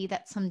it might be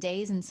that some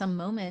days and some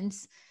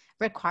moments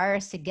require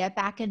us to get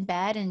back in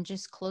bed and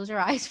just close our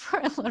eyes for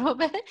a little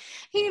bit,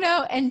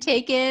 and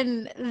take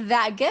in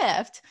that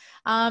gift.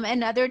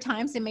 And other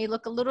times it may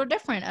look a little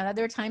different. And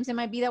other times it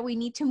might be that we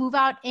need to move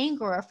out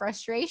anger or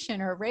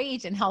frustration or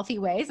rage in healthy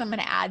ways. I'm going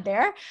to add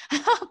there,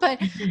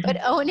 but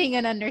owning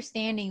and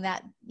understanding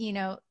that,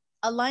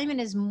 alignment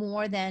is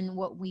more than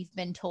what we've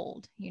been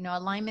told.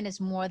 Alignment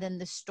is more than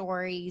the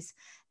stories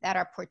that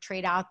are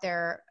portrayed out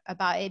there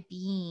about it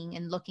being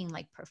and looking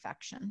like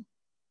perfection.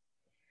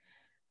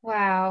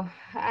 Wow.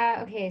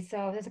 Okay,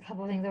 so there's a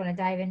couple of things I want to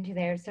dive into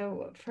there.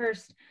 So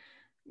first,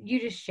 you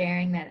just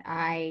sharing that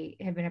I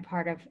have been a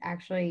part of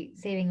actually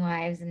saving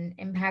lives and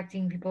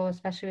impacting people,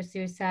 especially with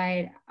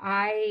suicide.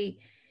 I,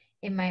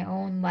 in my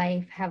own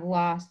life, have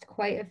lost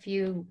quite a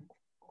few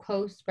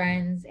close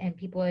friends and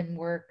people in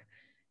work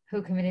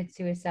who committed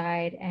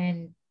suicide.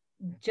 And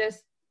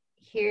just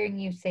hearing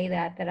you say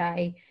that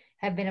I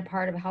have been a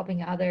part of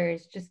helping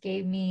others just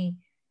gave me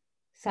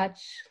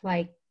such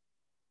like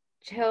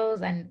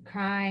chills and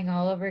crying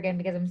all over again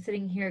because I'm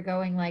sitting here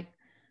going like,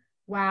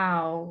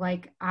 wow,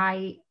 like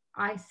I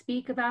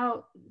speak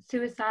about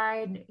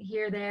suicide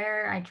here,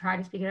 there. I try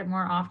to speak it up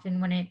more often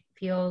when it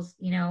feels,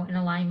 you know, in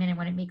alignment and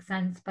when it makes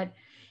sense. But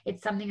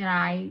it's something that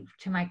I,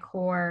 to my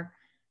core,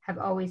 have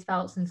always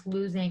felt since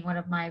losing one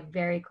of my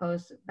very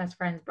close best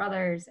friend's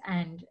brothers,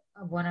 and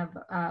one of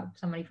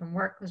somebody from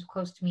work was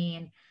close to me,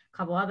 and a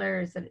couple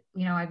others that,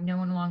 you know, I've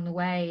known along the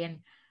way. And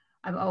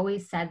I've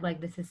always said, like,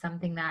 this is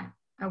something that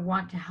I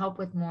want to help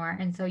with more.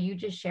 And so you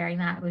just sharing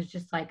that was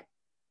just like,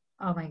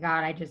 oh my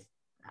God,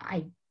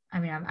 I, I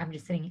mean, I'm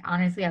just sitting,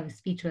 honestly, I was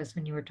speechless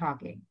when you were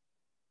talking.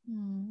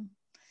 Mm.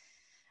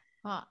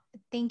 Well,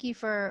 thank you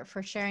for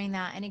sharing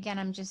that. And again,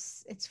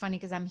 it's funny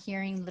because I'm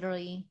hearing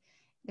literally,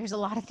 there's a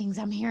lot of things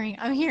I'm hearing.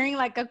 I'm hearing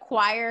like a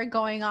choir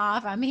going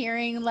off. I'm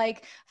hearing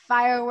like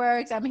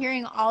fireworks. I'm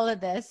hearing all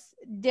of this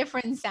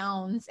different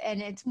sounds.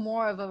 And it's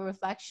more of a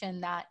reflection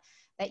that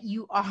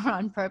you are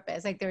on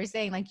purpose. Like they were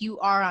saying, like you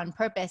are on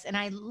purpose. And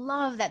I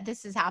love that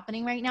this is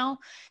happening right now,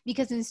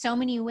 because in so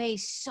many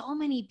ways, so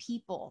many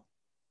people,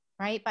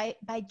 right?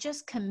 By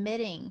just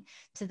committing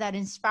to that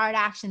inspired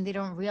action, they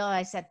don't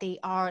realize that they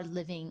are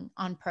living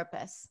on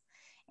purpose.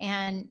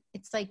 And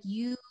it's like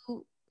you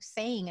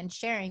saying and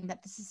sharing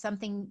that this is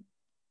something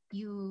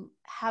you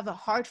have a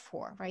heart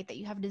for, right? That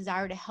you have a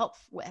desire to help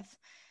with.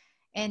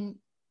 And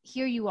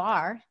here you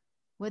are,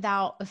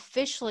 without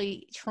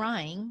officially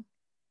trying,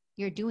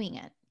 you're doing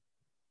it,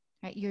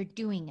 right? You're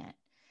doing it.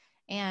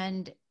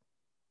 And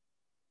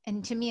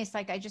to me, it's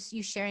like,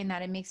 you sharing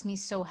that, it makes me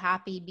so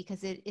happy, because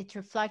it's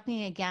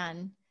reflecting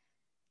again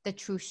the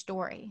true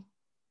story,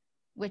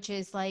 which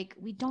is like,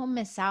 we don't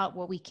miss out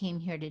what we came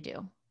here to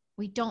do.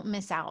 We don't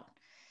miss out.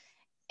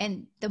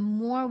 And the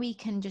more we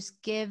can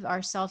just give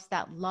ourselves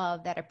that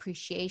love, that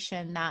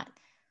appreciation, that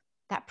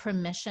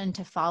permission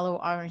to follow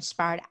our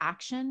inspired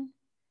action,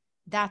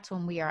 that's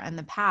when we are on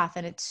the path.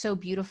 And it's so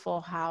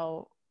beautiful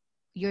how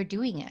you're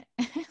doing it.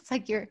 It's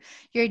like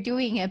you're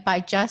doing it by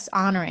just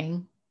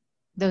honoring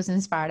those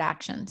inspired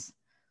actions.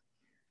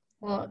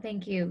 Well,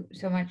 thank you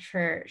so much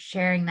for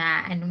sharing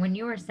that. And when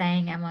you were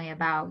saying, Emily,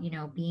 about, you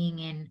know, being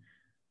in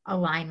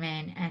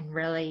alignment and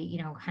really,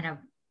 you know, kind of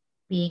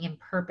being in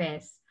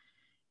purpose,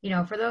 you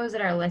know, for those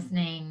that are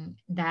listening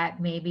that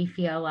maybe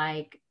feel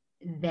like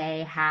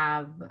they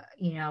have,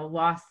 you know,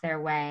 lost their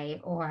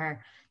way,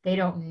 or they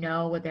don't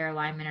know what their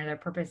alignment or their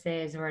purpose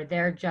is, or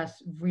they're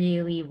just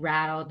really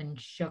rattled and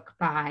shook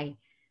by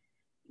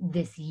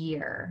this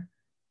year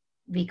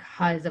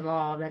because of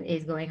all that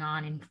is going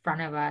on in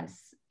front of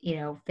us, you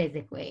know,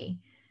 physically.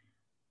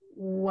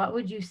 What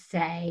would you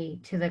say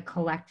to the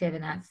collective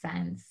in that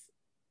sense,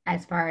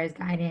 as far as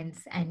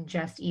guidance and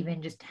just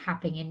even just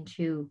tapping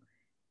into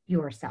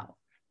yourself?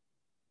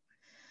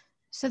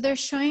 So they're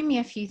showing me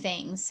a few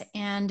things.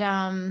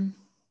 And,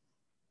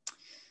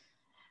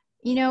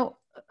 you know,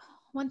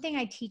 one thing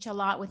I teach a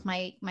lot with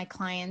my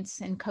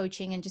clients and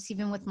coaching, and just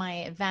even with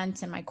my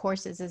events and my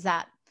courses, is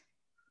that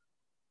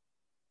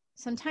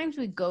sometimes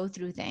we go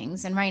through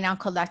things, and right now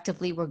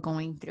collectively we're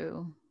going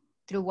through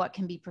what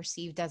can be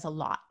perceived as a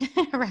lot,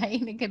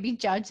 right? It can be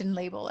judged and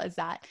labeled as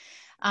that.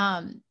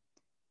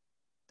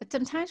 But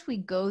sometimes we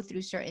go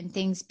through certain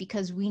things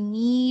because we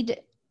need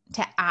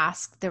to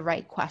ask the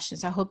right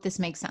questions. I hope this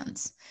makes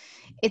sense.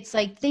 It's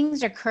like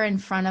things occur in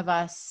front of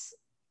us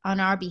on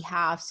our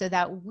behalf so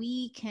that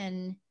we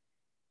can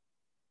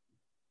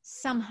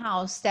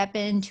somehow step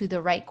into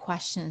the right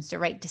questions, the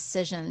right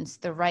decisions,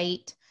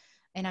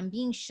 and I'm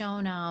being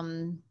shown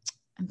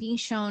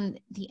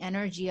the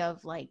energy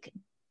of like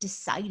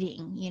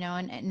deciding, you know,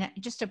 and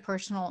just a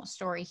personal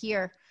story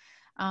here.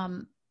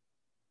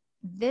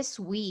 This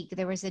week,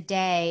 there was a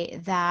day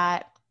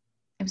that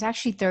it was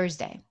actually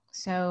Thursday.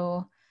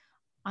 So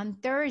on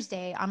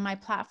Thursday on my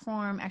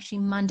platform, actually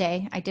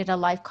Monday, I did a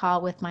live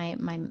call with my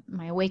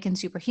Awaken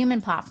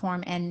Superhuman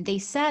platform. And they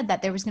said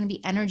that there was going to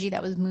be energy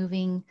that was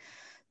moving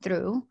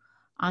through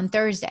on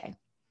Thursday.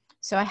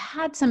 So I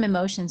had some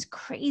emotions,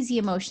 crazy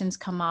emotions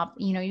come up.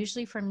 You know,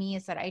 usually for me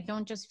is that I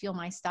don't just feel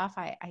my stuff.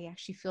 I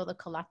actually feel the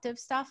collective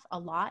stuff a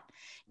lot.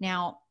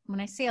 Now, when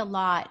I say a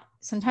lot,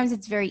 sometimes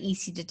it's very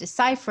easy to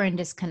decipher and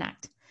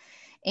disconnect.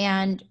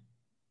 And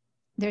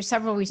there's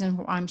several reasons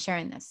why I'm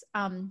sharing this.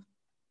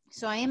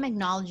 So I am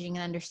acknowledging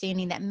and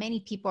understanding that many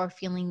people are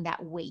feeling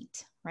that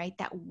weight, right?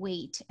 That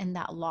weight and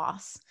that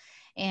loss.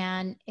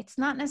 And it's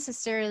not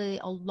necessarily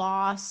a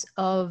loss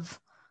of,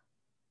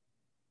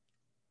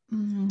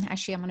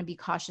 actually, I'm going to be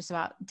cautious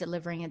about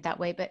delivering it that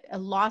way, but a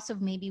loss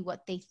of maybe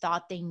what they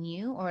thought they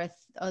knew, or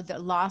the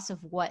loss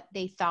of what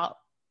they thought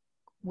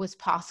was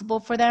possible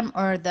for them,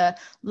 or the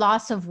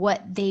loss of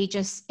what they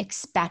just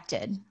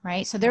expected,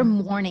 right? So they're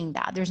mourning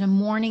that. There's a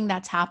mourning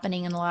that's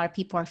happening, and a lot of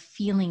people are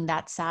feeling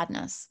that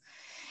sadness.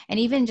 And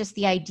even just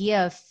the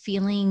idea of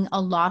feeling a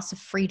loss of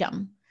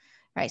freedom,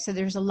 right? So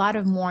there's a lot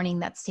of mourning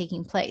that's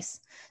taking place.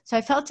 So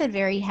I felt it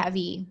very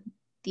heavy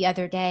the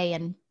other day,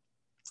 and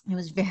it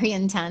was very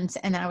intense.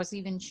 And I was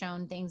even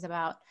shown things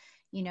about,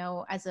 you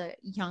know, as a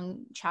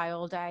young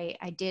child, I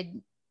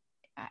did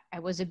I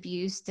was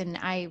abused, and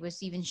I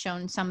was even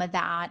shown some of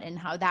that and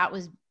how that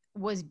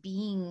was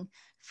being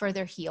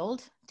further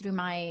healed through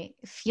my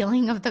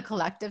feeling of the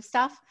collective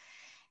stuff.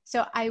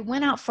 So I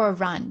went out for a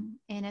run,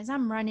 and as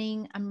I'm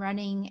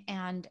running,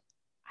 and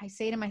I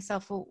say to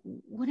myself, well,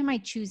 what am I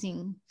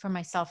choosing for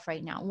myself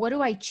right now? What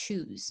do I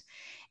choose?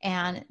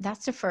 And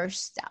that's the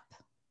first step.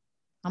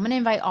 I'm going to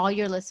invite all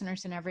your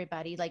listeners and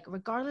everybody, like,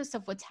 regardless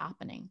of what's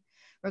happening,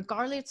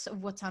 regardless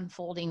of what's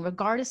unfolding,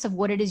 regardless of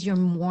what it is you're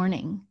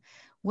mourning,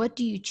 what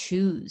do you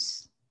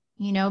choose?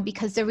 You know,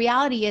 because the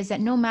reality is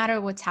that no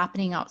matter what's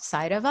happening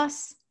outside of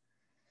us,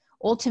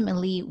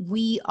 ultimately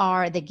we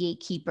are the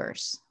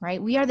gatekeepers,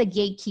 right? We are the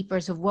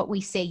gatekeepers of what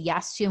we say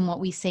yes to and what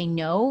we say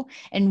no,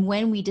 and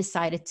when we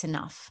decide it's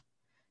enough.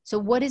 So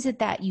what is it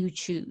that you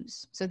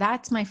choose? So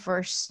that's my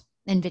first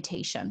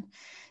invitation.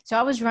 So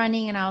I was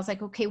running and I was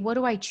like, okay, what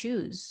do I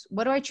choose?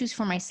 What do I choose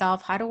for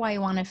myself? How do I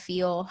want to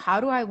feel?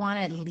 How do I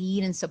want to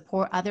lead and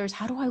support others?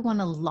 How do I want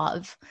to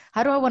love?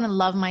 How do I want to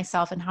love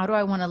myself? And how do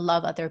I want to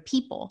love other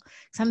people?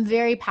 Because I'm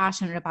very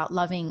passionate about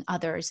loving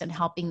others and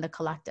helping the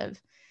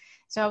collective.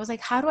 So I was like,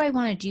 how do I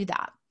want to do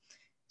that?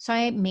 So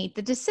I made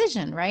the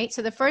decision, right?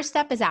 So the first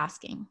step is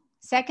asking.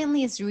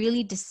 Secondly, is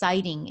really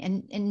deciding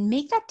and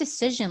make that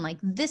decision. Like,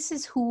 this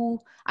is who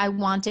I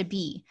want to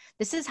be.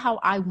 This is how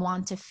I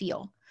want to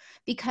feel.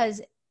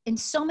 Because in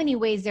so many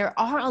ways, there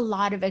are a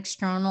lot of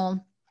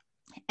external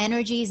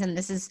energies, and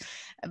this is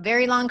a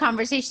very long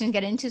conversation to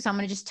get into, so I'm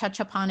going to just touch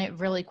upon it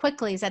really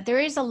quickly, is that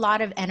there is a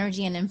lot of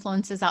energy and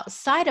influences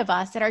outside of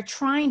us that are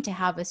trying to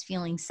have us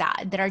feeling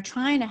sad, that are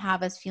trying to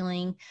have us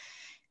feeling,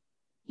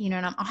 you know,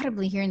 and I'm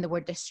audibly hearing the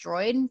word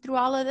destroyed through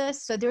all of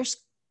this. So there's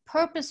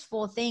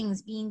purposeful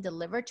things being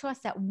delivered to us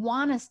that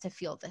want us to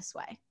feel this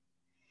way.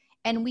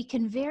 And we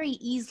can very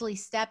easily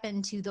step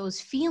into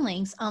those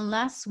feelings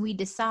unless we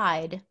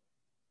decide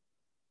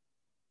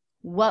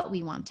what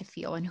we want to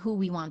feel and who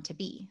we want to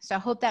be. So I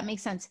hope that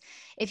makes sense.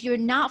 If you're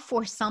not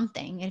for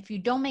something, and if you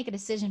don't make a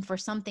decision for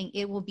something,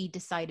 it will be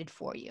decided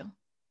for you.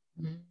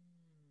 Mm-hmm.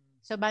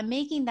 So by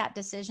making that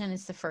decision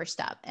is the first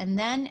step. And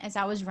then as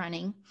I was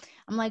running,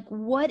 I'm like,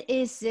 what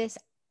is this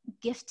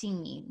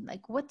gifting me?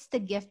 Like, what's the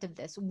gift of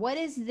this? What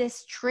is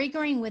this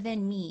triggering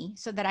within me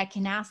so that I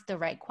can ask the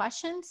right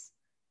questions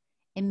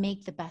and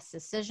make the best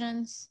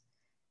decisions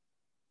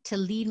to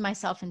lead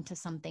myself into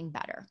something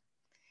better?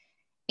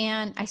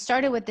 And I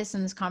started with this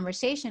in this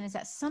conversation, is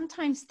that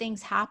sometimes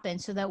things happen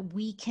so that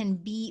we can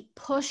be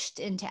pushed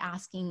into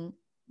asking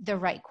the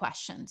right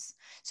questions,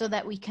 so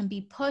that we can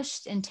be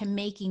pushed into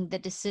making the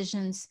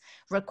decisions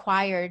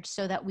required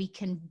so that we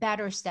can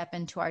better step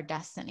into our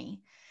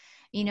destiny.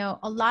 You know,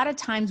 a lot of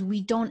times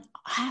we don't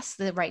ask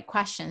the right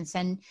questions,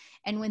 and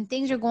when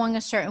things are going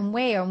a certain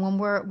way, or when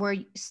we're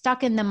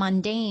stuck in the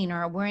mundane,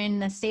 or we're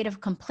in a state of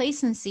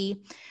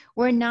complacency,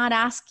 we're not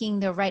asking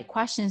the right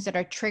questions that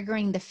are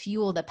triggering the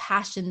fuel, the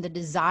passion, the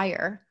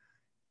desire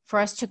for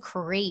us to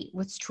create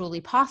what's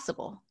truly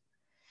possible.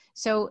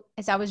 So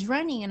as I was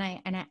running, and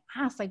I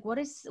asked, like, what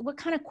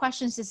kind of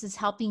questions this is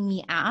helping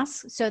me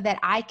ask so that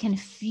I can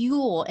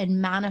fuel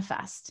and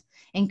manifest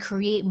and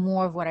create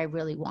more of what I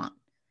really want.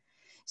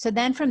 So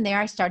then from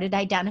there, I started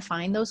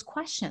identifying those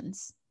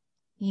questions,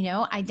 you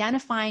know,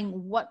 identifying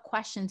what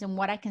questions and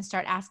what I can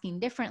start asking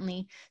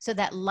differently so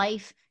that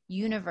life,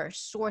 universe,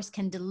 source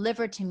can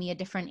deliver to me a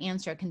different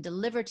answer, can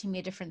deliver to me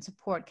a different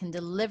support, can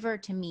deliver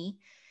to me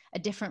a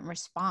different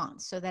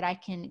response so that I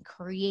can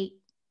create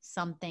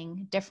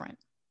something different.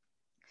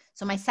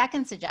 So my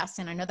second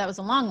suggestion, I know that was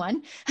a long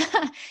one,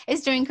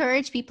 is to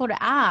encourage people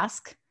to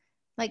ask,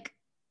 like,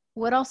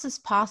 what else is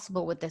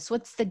possible with this?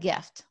 What's the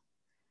gift?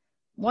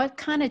 What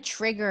kind of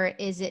trigger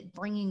is it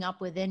bringing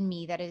up within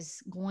me that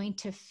is going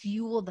to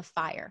fuel the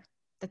fire,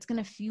 that's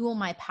going to fuel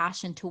my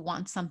passion to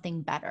want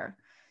something better,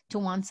 to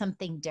want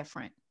something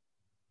different,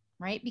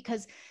 right?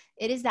 Because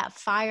it is that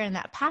fire and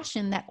that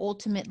passion that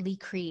ultimately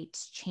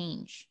creates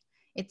change.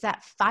 It's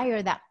that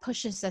fire that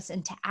pushes us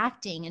into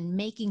acting and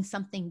making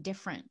something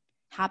different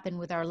happen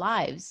with our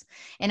lives.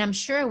 And I'm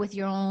sure with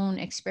your own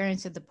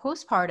experience of the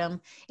postpartum,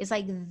 it's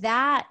like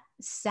that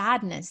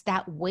sadness,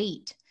 that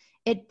weight,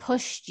 it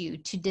pushed you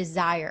to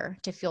desire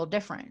to feel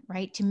different,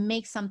 right? To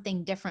make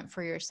something different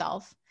for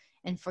yourself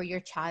and for your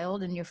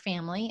child and your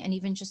family, and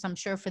even just, I'm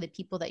sure, for the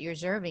people that you're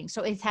serving.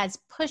 So it has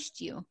pushed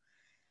you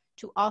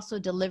to also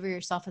deliver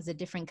yourself as a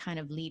different kind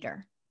of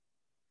leader.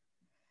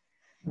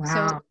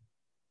 Wow. So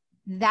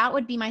that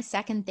would be my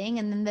second thing.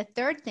 And then the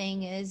third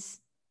thing is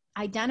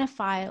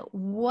identify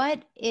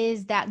what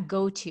is that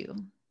go-to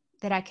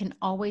that I can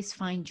always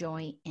find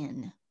joy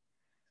in.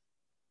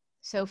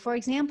 So for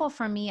example,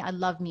 for me, I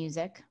love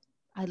music.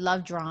 I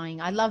love drawing.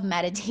 I love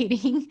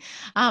meditating.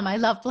 I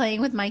love playing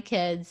with my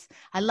kids.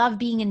 I love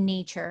being in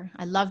nature.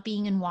 I love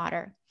being in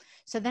water.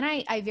 So then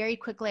I very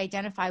quickly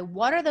identify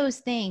what are those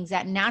things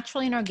that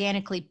naturally and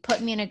organically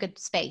put me in a good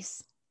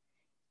space.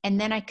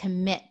 And then I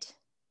commit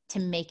to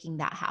making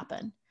that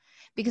happen.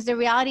 Because the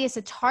reality is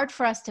it's hard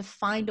for us to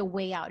find a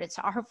way out. It's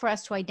hard for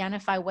us to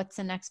identify what's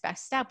the next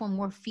best step when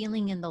we're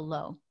feeling in the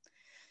low.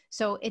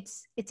 So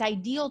it's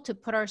ideal to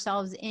put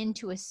ourselves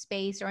into a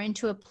space or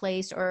into a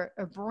place or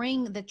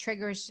bring the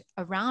triggers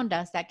around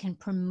us that can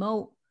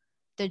promote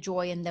the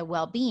joy and the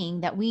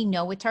well-being that we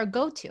know it's our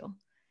go-to.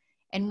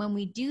 And when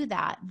we do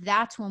that,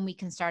 that's when we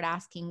can start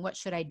asking, what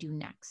should I do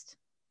next?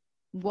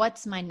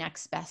 What's my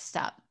next best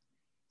step?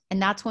 And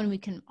that's when we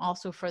can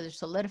also further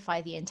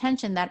solidify the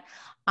intention that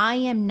I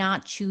am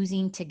not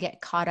choosing to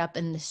get caught up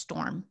in the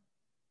storm.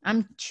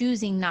 I'm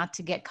choosing not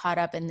to get caught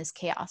up in this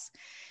chaos.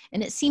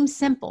 And it seems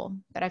simple,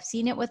 but I've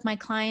seen it with my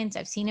clients.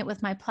 I've seen it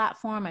with my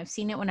platform. I've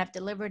seen it when I've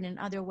delivered in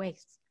other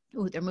ways.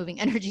 Ooh, they're moving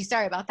energy.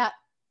 Sorry about that.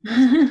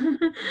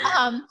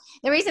 The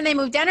reason they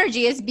moved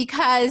energy is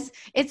because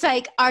it's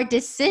like our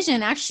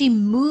decision actually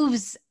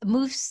moves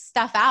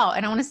stuff out.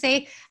 And I want to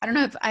say, I don't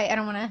know if I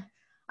don't want to,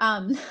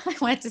 I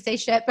wanted to say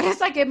shit, but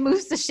it's like it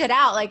moves the shit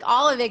out. Like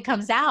all of it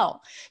comes out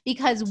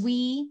because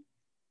we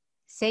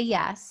say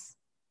yes.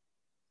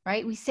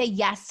 Right? We say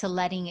yes to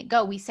letting it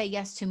go. We say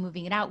yes to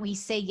moving it out. We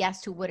say yes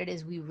to what it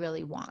is we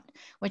really want,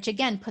 which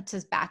again puts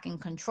us back in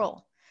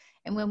control.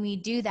 And when we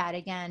do that,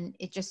 again,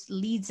 it just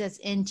leads us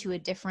into a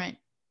different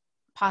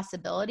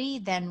possibility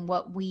than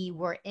what we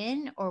were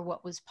in or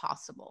what was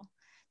possible.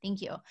 Thank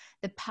you.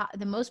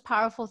 The most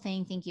powerful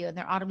thing, thank you. And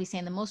they're audibly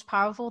saying the most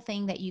powerful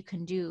thing that you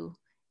can do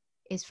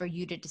is for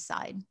you to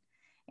decide.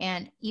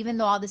 And even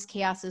though all this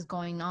chaos is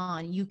going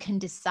on, you can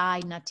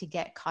decide not to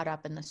get caught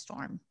up in the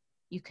storm.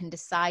 You can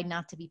decide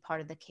not to be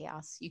part of the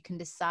chaos. You can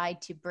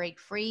decide to break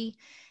free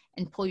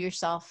and pull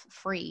yourself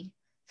free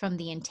from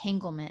the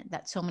entanglement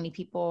that so many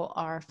people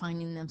are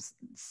finding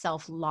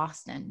themselves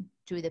lost in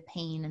through the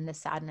pain and the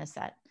sadness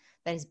that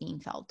is being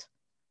felt.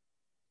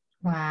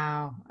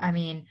 Wow. I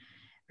mean,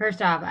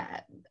 first off,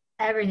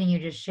 everything you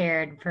just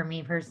shared for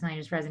me personally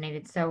just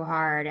resonated so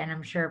hard. And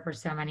I'm sure for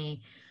so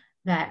many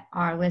that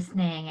are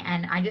listening.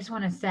 And I just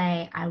want to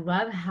say, I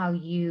love how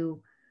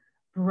you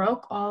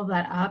broke all of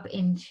that up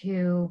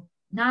into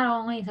not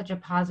only such a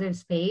positive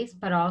space,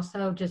 but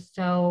also just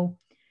so,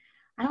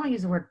 I don't want to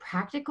use the word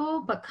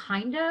practical, but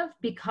kind of,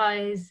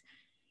 because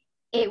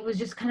it was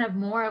just kind of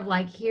more of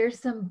like, here's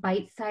some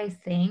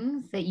bite-sized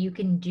things that you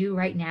can do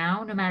right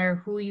now, no matter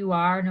who you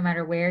are, no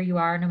matter where you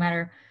are, no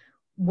matter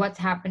what's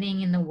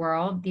happening in the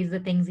world. These are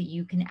the things that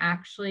you can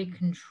actually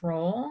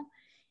control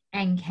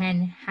and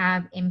can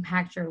have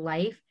impact your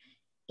life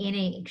in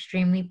an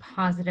extremely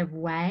positive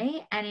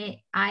way. And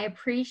I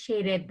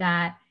appreciated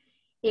that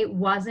it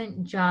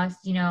wasn't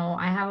just,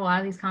 I have a lot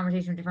of these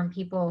conversations with different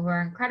people who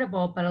are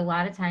incredible, but a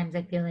lot of times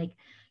I feel like,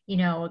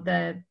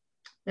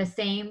 the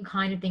same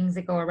kind of things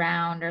that go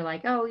around are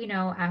like,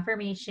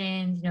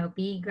 affirmations,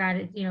 be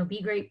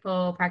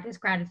grateful, practice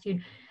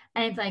gratitude.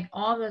 And it's like,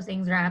 all those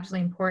things are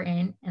absolutely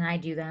important and I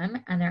do them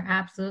and they're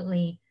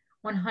absolutely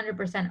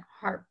 100%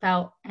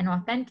 heartfelt and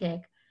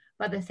authentic.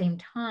 But at the same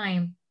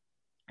time,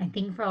 I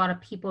think for a lot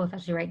of people,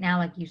 especially right now,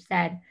 like you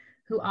said,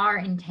 who are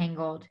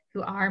entangled,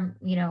 who are,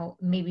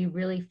 maybe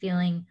really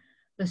feeling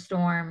the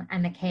storm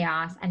and the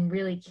chaos and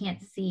really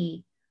can't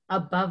see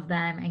above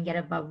them and get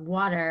above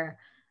water.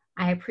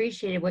 I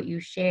appreciated what you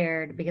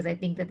shared because I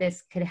think that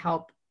this could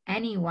help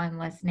anyone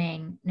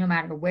listening, no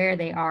matter where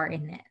they are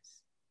in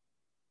this.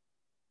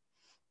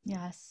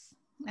 Yes.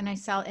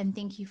 And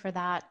thank you for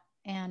that.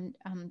 And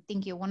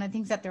thank you. One of the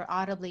things that they're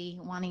audibly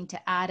wanting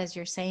to add as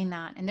you're saying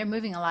that, and they're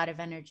moving a lot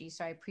of energy.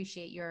 So I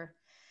appreciate your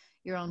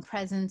own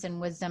presence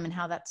and wisdom and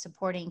how that's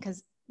supporting.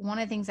 Because one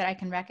of the things that I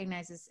can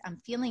recognize is I'm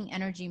feeling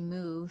energy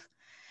move,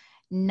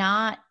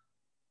 not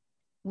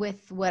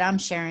with what I'm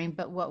sharing,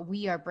 but what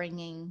we are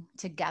bringing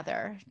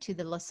together to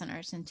the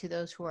listeners and to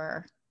those who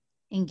are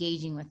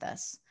engaging with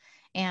us.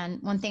 And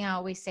one thing I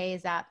always say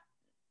is that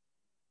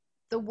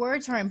the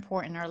words are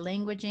important. Our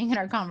languaging and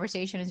our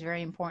conversation is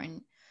very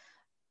important,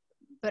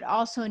 but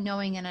also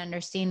knowing and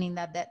understanding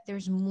that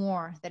there's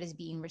more that is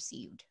being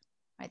received,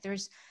 right?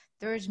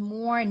 There's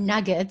more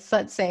nuggets,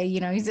 let's say,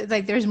 it's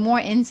like there's more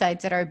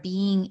insights that are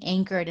being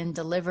anchored and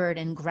delivered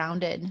and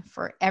grounded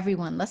for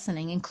everyone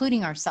listening,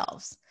 including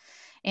ourselves.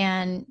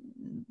 And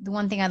the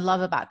one thing I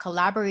love about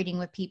collaborating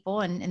with people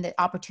and the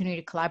opportunity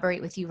to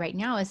collaborate with you right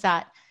now is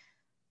that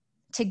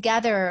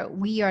together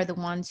we are the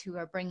ones who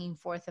are bringing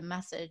forth a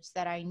message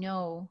that I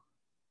know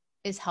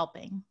is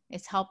helping.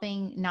 It's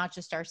helping not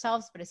just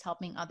ourselves, but it's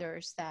helping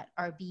others that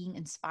are being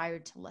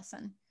inspired to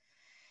listen.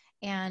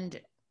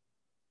 And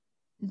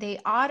they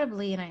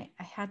audibly, and I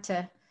had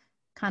to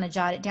kind of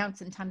jot it down.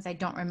 Sometimes I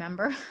don't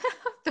remember,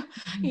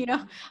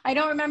 I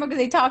don't remember because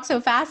they talk so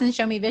fast and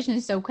show me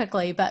visions so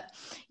quickly. But,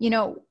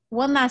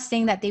 one last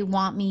thing that they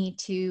want me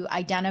to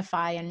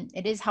identify, and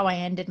it is how I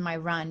ended my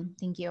run.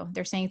 Thank you.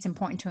 They're saying it's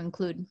important to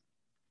include,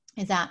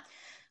 is that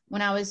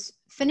when I was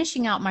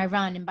finishing out my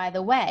run, and by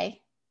the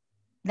way,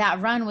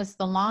 that run was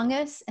the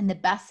longest and the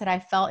best that I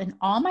felt in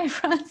all my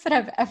runs that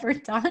I've ever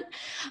done,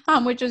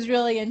 which was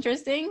really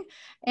interesting.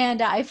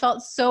 And I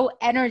felt so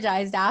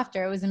energized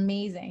after. It was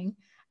amazing.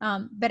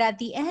 But at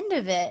the end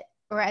of it,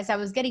 or as I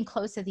was getting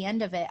close to the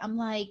end of it, I'm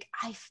like,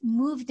 I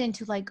moved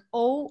into like,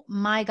 oh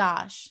my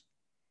gosh,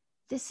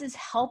 this is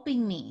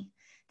helping me.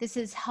 This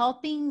is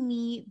helping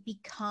me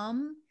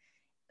become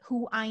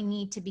who I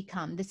need to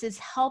become. This is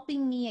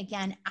helping me,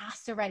 again,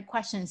 ask the right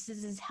questions.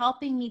 This is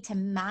helping me to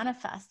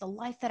manifest the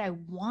life that I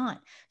want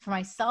for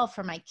myself,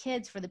 for my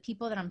kids, for the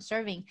people that I'm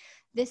serving.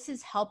 This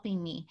is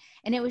helping me.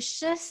 And it was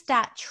just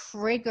that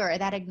trigger,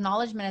 that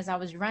acknowledgement as I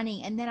was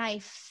running. And then I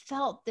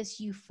felt this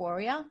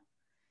euphoria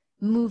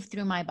move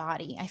through my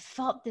body. I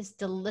felt this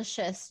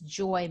delicious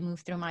joy move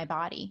through my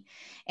body.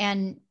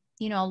 And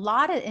you know, a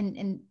lot of,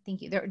 and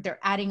thank you, they're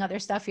adding other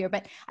stuff here,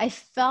 but I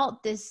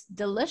felt this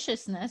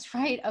deliciousness,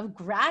 right, of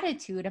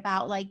gratitude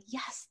about like,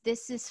 yes,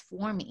 this is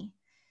for me.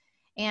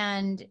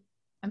 And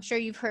I'm sure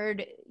you've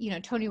heard, you know,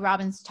 Tony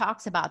Robbins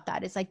talks about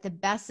that. It's like the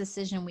best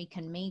decision we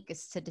can make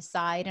is to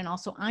decide. And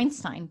also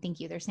Einstein,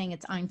 thank you. They're saying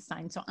it's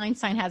Einstein. So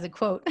Einstein has a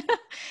quote.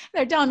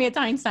 They're telling me it's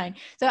Einstein.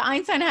 So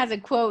Einstein has a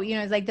quote, you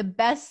know, it's like the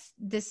best,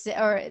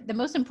 or the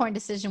most important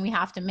decision we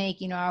have to make,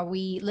 you know, are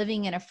we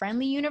living in a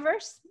friendly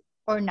universe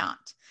or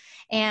not?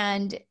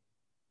 And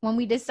when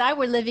we decide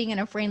we're living in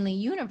a friendly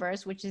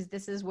universe, which is,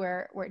 this is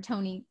where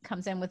Tony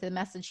comes in with the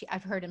message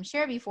I've heard him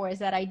share before, is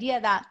that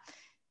idea that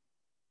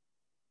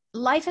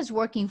life is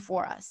working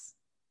for us,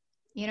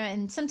 you know,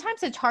 and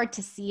sometimes it's hard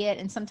to see it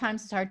and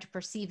sometimes it's hard to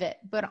perceive it,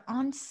 but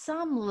on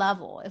some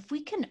level, if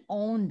we can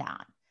own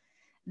that,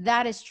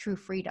 that is true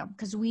freedom,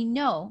 because we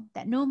know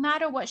that no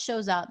matter what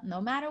shows up, no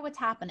matter what's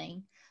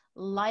happening,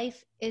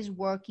 life is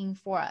working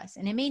for us.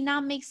 And it may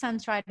not make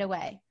sense right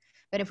away,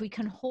 but if we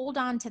can hold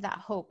on to that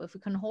hope, if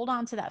we can hold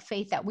on to that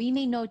faith that we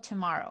may know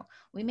tomorrow,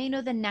 we may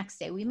know the next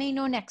day, we may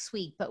know next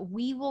week, but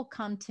we will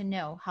come to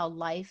know how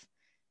life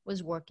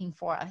was working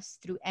for us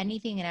through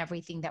anything and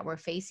everything that we're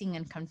facing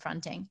and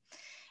confronting.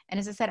 And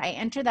as I said, I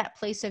entered that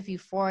place of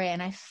euphoria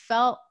and I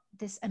felt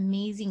this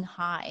amazing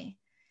high.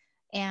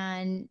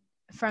 And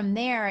from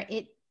there,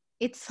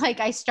 it's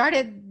like I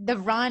started the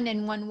run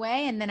in one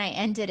way and then I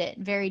ended it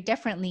very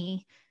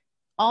differently,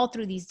 all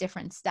through these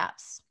different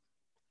steps.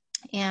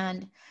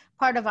 And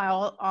part of I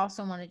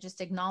also want to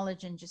just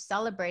acknowledge and just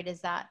celebrate is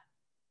that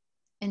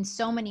in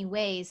so many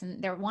ways,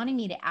 and they're wanting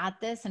me to add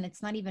this, and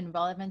it's not even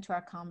relevant to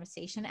our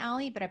conversation,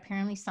 Allie, but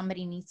apparently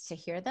somebody needs to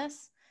hear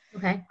this.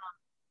 Okay.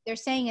 They're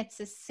saying it's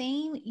the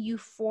same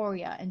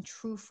euphoria and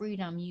true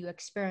freedom you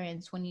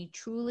experience when you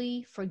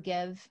truly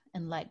forgive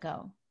and let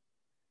go.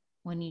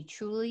 When you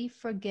truly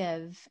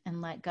forgive and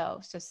let go.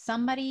 So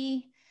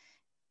somebody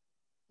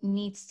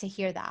needs to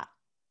hear that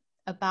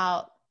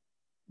about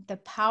the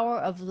power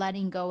of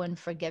letting go and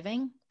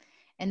forgiving.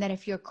 And that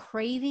if you're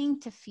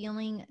craving to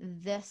feeling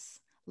this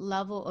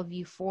level of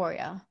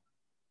euphoria,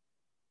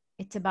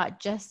 it's about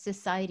just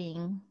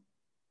deciding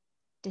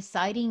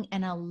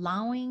and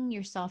allowing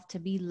yourself to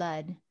be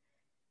led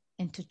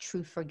into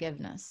true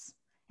forgiveness.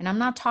 And I'm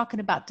not talking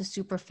about the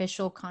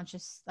superficial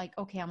conscious, like,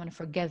 okay, I'm going to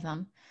forgive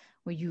them,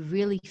 where you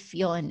really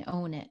feel and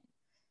own it.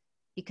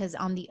 Because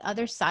on the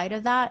other side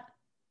of that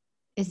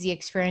is the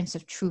experience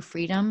of true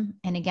freedom.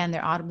 And again,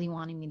 they're audibly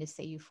wanting me to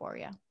say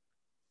euphoria.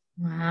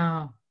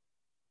 Wow.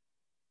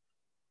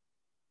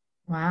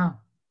 Wow.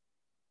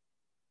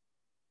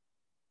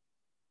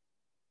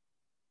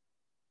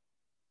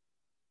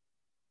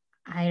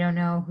 I don't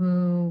know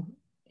who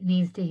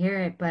needs to hear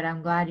it, but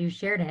I'm glad you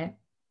shared it.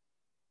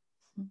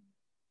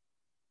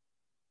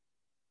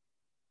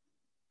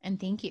 And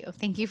thank you.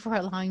 Thank you for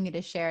allowing me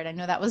to share it. I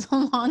know that was a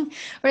long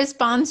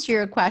response to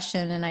your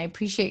question, and I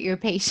appreciate your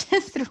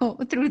patience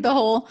through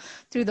the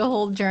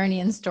whole journey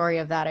and story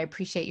of that. I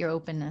appreciate your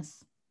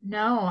openness.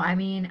 No, I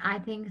mean, I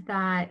think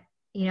that,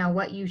 you know,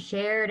 what you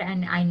shared,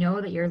 and I know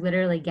that you're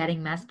literally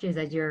getting messages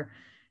as you're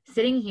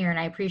sitting here, and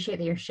I appreciate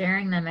that you're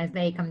sharing them as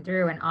they come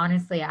through. And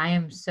honestly, I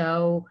am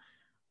so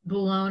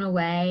blown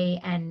away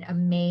and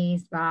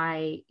amazed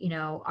by, you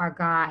know, our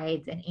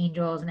guides and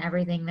angels and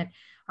everything that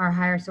our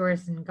higher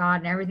source and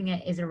God and everything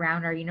that is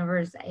around our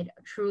universe. It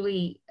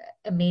truly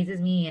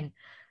amazes me, and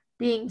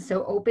being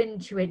so open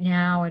to it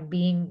now and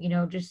being, you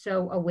know, just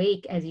so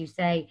awake, as you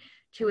say,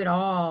 to it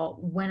all.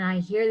 When I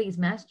hear these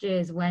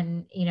messages,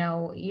 when, you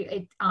know,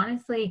 it's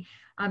honestly,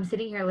 I'm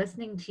sitting here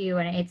listening to you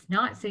and it's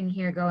not sitting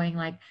here going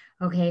like,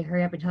 okay,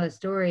 hurry up and tell the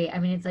story. I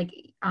mean, it's like,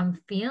 I'm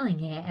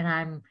feeling it and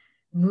I'm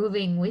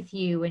moving with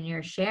you when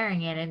you're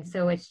sharing it. And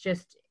so it's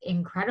just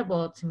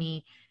incredible to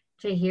me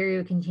to hear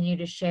you continue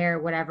to share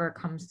whatever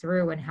comes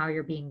through and how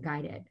you're being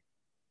guided.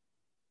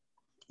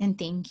 And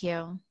thank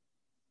you.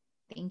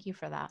 Thank you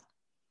for that.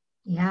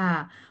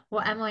 Yeah.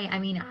 Well, Emily, I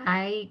mean,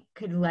 I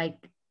could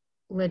like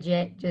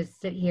legit just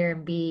sit here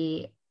and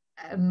be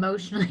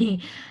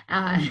emotionally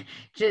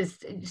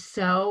just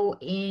so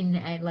in,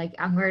 and like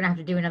we're gonna have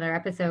to do another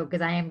episode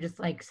because I am just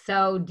like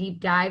so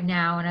deep dive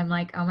now, and I'm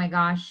like, oh my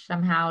gosh,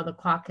 somehow the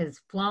clock has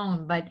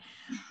flown. But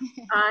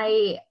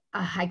I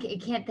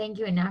can't thank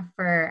you enough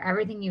for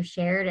everything you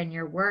shared and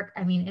your work.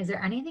 I mean, is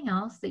there anything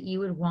else that you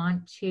would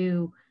want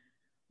to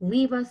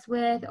leave us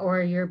with,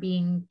 or you're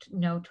being, you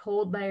know,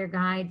 told by your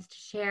guides to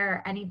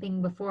share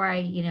anything before I,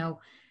 you know,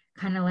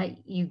 kind of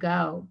let you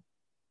go?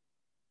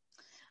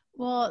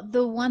 Well,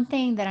 the one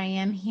thing that I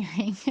am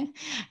hearing,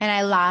 and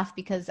I laugh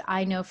because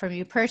I know from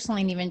you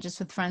personally, and even just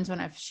with friends, when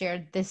I've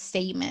shared this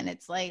statement,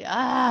 it's like,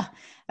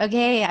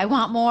 okay, I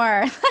want more.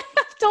 I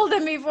have told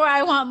him before,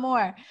 I want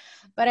more.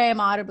 But I am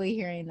audibly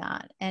hearing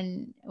that.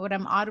 And what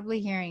I'm audibly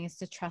hearing is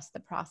to trust the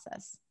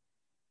process,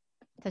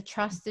 to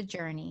trust the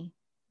journey,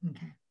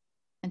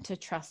 and to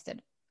trust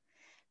it.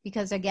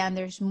 Because again,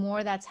 there's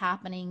more that's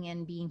happening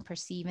and being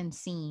perceived and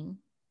seen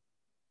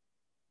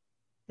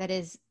that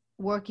is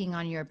working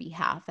on your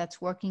behalf, that's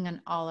working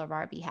on all of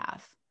our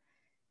behalf.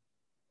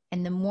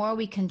 And the more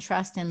we can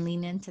trust and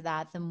lean into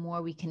that, the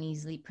more we can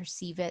easily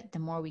perceive it, the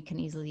more we can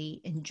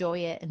easily enjoy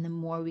it, and the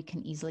more we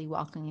can easily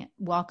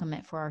welcome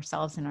it for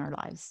ourselves in our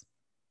lives.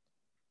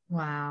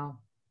 Wow.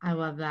 I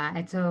love that.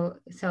 It's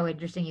so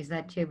interesting you said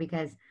that too,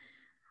 because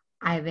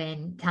I've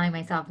been telling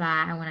myself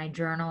that. And when I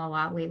journal a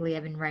lot lately,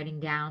 I've been writing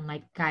down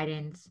like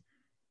guidance,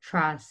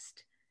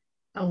 trust,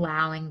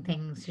 allowing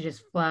things to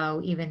just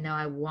flow, even though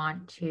I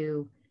want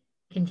to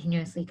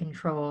continuously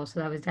control.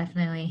 So that was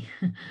definitely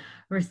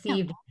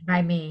received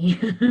by me.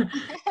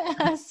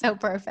 So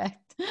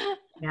perfect.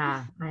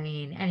 Yeah. I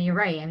mean, and you're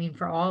right. I mean,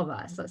 for all of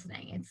us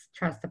listening, it's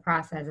trust the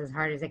process, as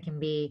hard as it can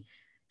be.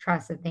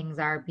 Trust that things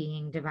are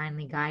being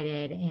divinely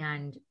guided,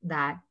 and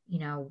that, you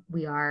know,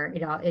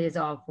 it is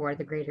all for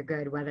the greater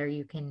good, whether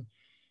you can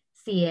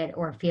see it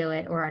or feel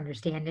it or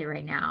understand it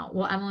right now.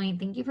 Well, Emily,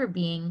 thank you for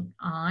being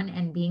on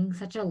and being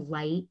such a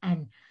light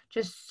and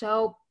just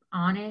so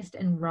honest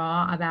and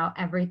raw about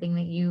everything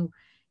that you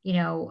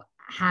know,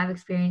 have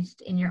experienced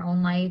in your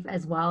own life,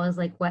 as well as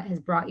like what has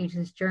brought you to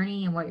this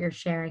journey and what you're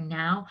sharing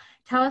now.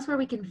 Tell us where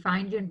we can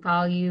find you and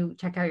follow you,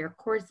 check out your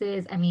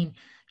courses. I mean,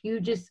 you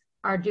just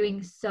are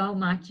doing so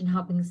much and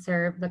helping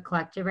serve the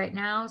collective right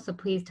now. So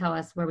please tell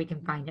us where we can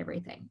find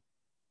everything.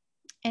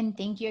 And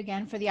thank you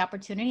again for the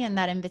opportunity and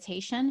that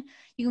invitation.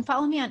 You can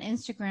follow me on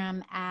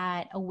Instagram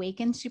at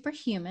Awakened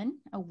Superhuman,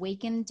 I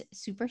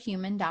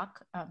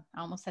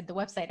almost said the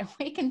website,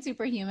 Awakened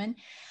Superhuman,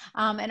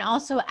 and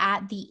also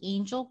at The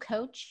Angel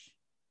Coach.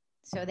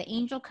 So The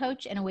Angel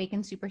Coach and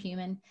Awakened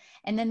Superhuman.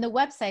 And then the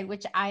website,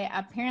 which I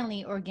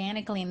apparently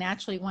organically and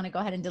naturally want to go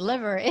ahead and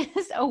deliver,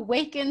 is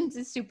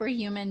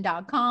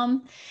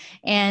awakenedsuperhuman.com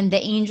and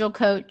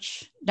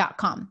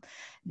theangelcoach.com.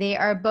 They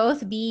are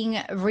both being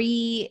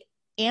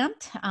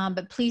reamped,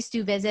 but please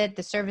do visit.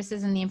 The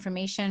services and the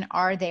information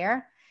are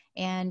there.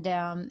 And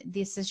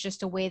this is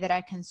just a way that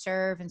I can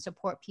serve and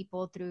support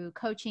people through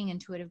coaching,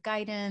 intuitive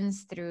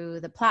guidance,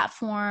 through the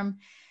platform,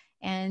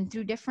 and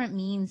through different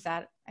means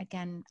that,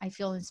 again, I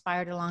feel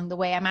inspired along the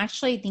way. I'm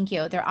actually, thank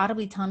you, they're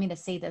audibly telling me to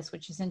say this,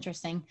 which is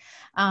interesting.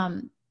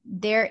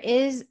 There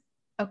is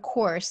a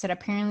course that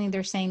apparently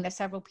they're saying that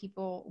several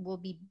people will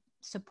be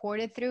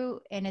supported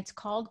through, and it's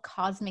called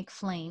Cosmic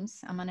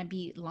Flames. I'm going to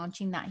be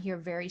launching that here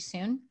very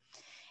soon.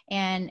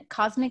 And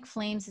Cosmic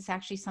Flames is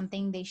actually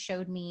something they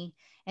showed me,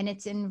 and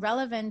it's in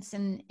relevance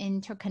and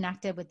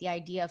interconnected with the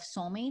idea of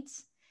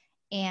soulmates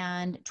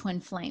and twin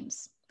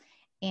flames.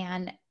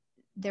 And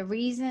the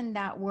reason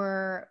that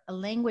we're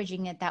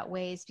languaging it that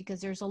way is because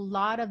there's a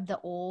lot of the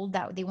old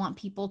that they want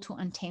people to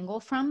untangle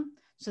from,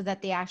 so that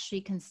they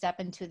actually can step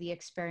into the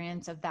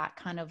experience of that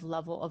kind of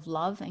level of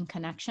love and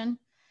connection.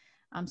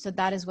 So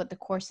that is what the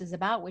course is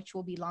about, which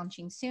will be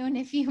launching soon.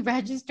 If you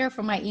register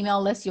for my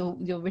email list,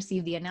 you'll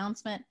receive the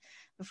announcement.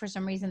 But for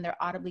some reason, they're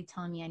audibly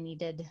telling me I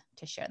needed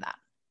to share that.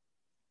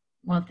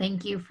 Well,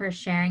 thank you for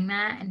sharing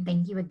that. And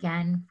thank you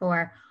again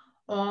for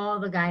all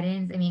the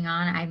guidance and being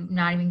on. I'm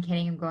not even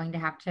kidding. I'm going to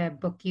have to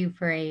book you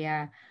for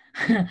a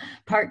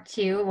part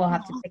 2. We'll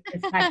have to pick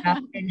this back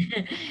up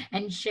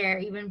and share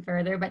even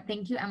further. But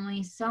thank you,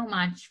 Emily, so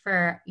much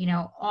for, you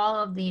know, all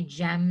of the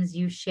gems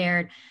you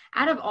shared.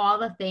 Out of all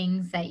the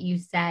things that you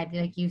said,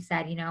 like you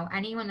said, you know,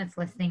 anyone that's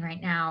listening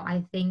right now,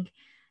 I think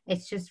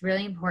it's just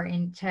really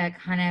important to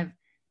kind of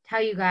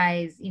tell you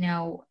guys, you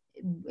know,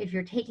 if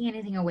you're taking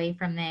anything away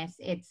from this,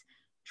 it's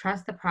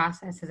trust the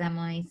process, as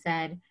Emily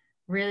said.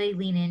 Really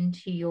lean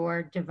into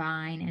your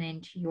divine and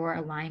into your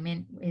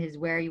alignment is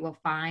where you will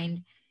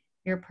find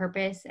your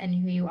purpose and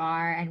who you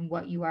are and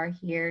what you are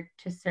here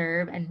to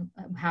serve, and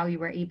how you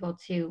were able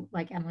to,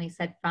 like Emily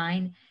said,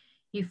 find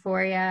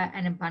euphoria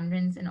and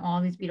abundance and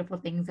all these beautiful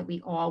things that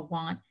we all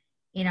want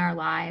in our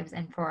lives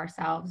and for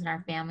ourselves and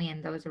our family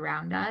and those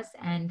around us.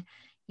 And,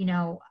 you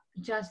know,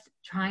 just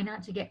try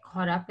not to get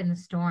caught up in the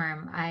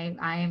storm. I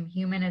am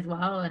human as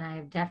well, and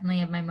I definitely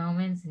have my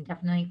moments and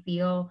definitely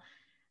feel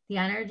the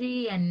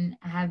energy and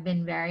have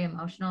been very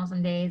emotional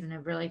some days, and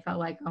have really felt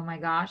like, oh my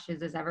gosh, is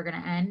this ever going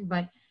to end?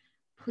 But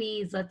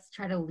please, let's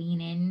try to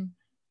lean in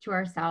to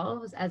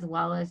ourselves as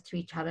well as to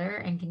each other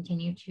and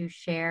continue to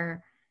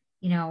share,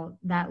 you know,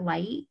 that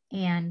light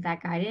and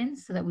that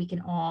guidance, so that we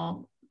can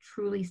all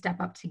truly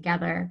step up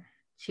together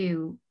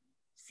to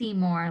see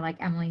more, like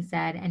Emily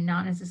said, and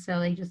not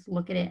necessarily just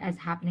look at it as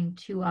happening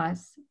to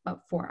us, but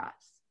for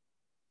us.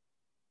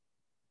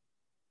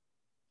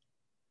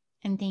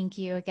 And thank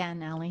you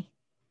again, Allie.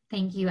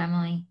 Thank you,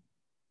 Emily.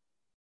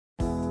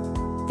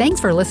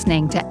 Thanks for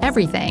listening to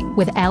Everything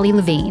with Allie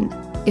Levine.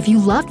 If you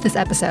loved this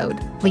episode,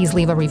 please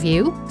leave a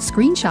review,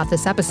 screenshot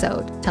this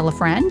episode, tell a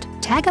friend,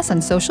 tag us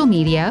on social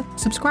media,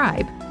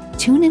 subscribe.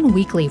 Tune in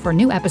weekly for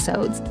new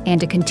episodes and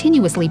to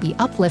continuously be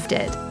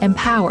uplifted,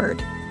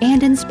 empowered,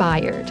 and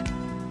inspired.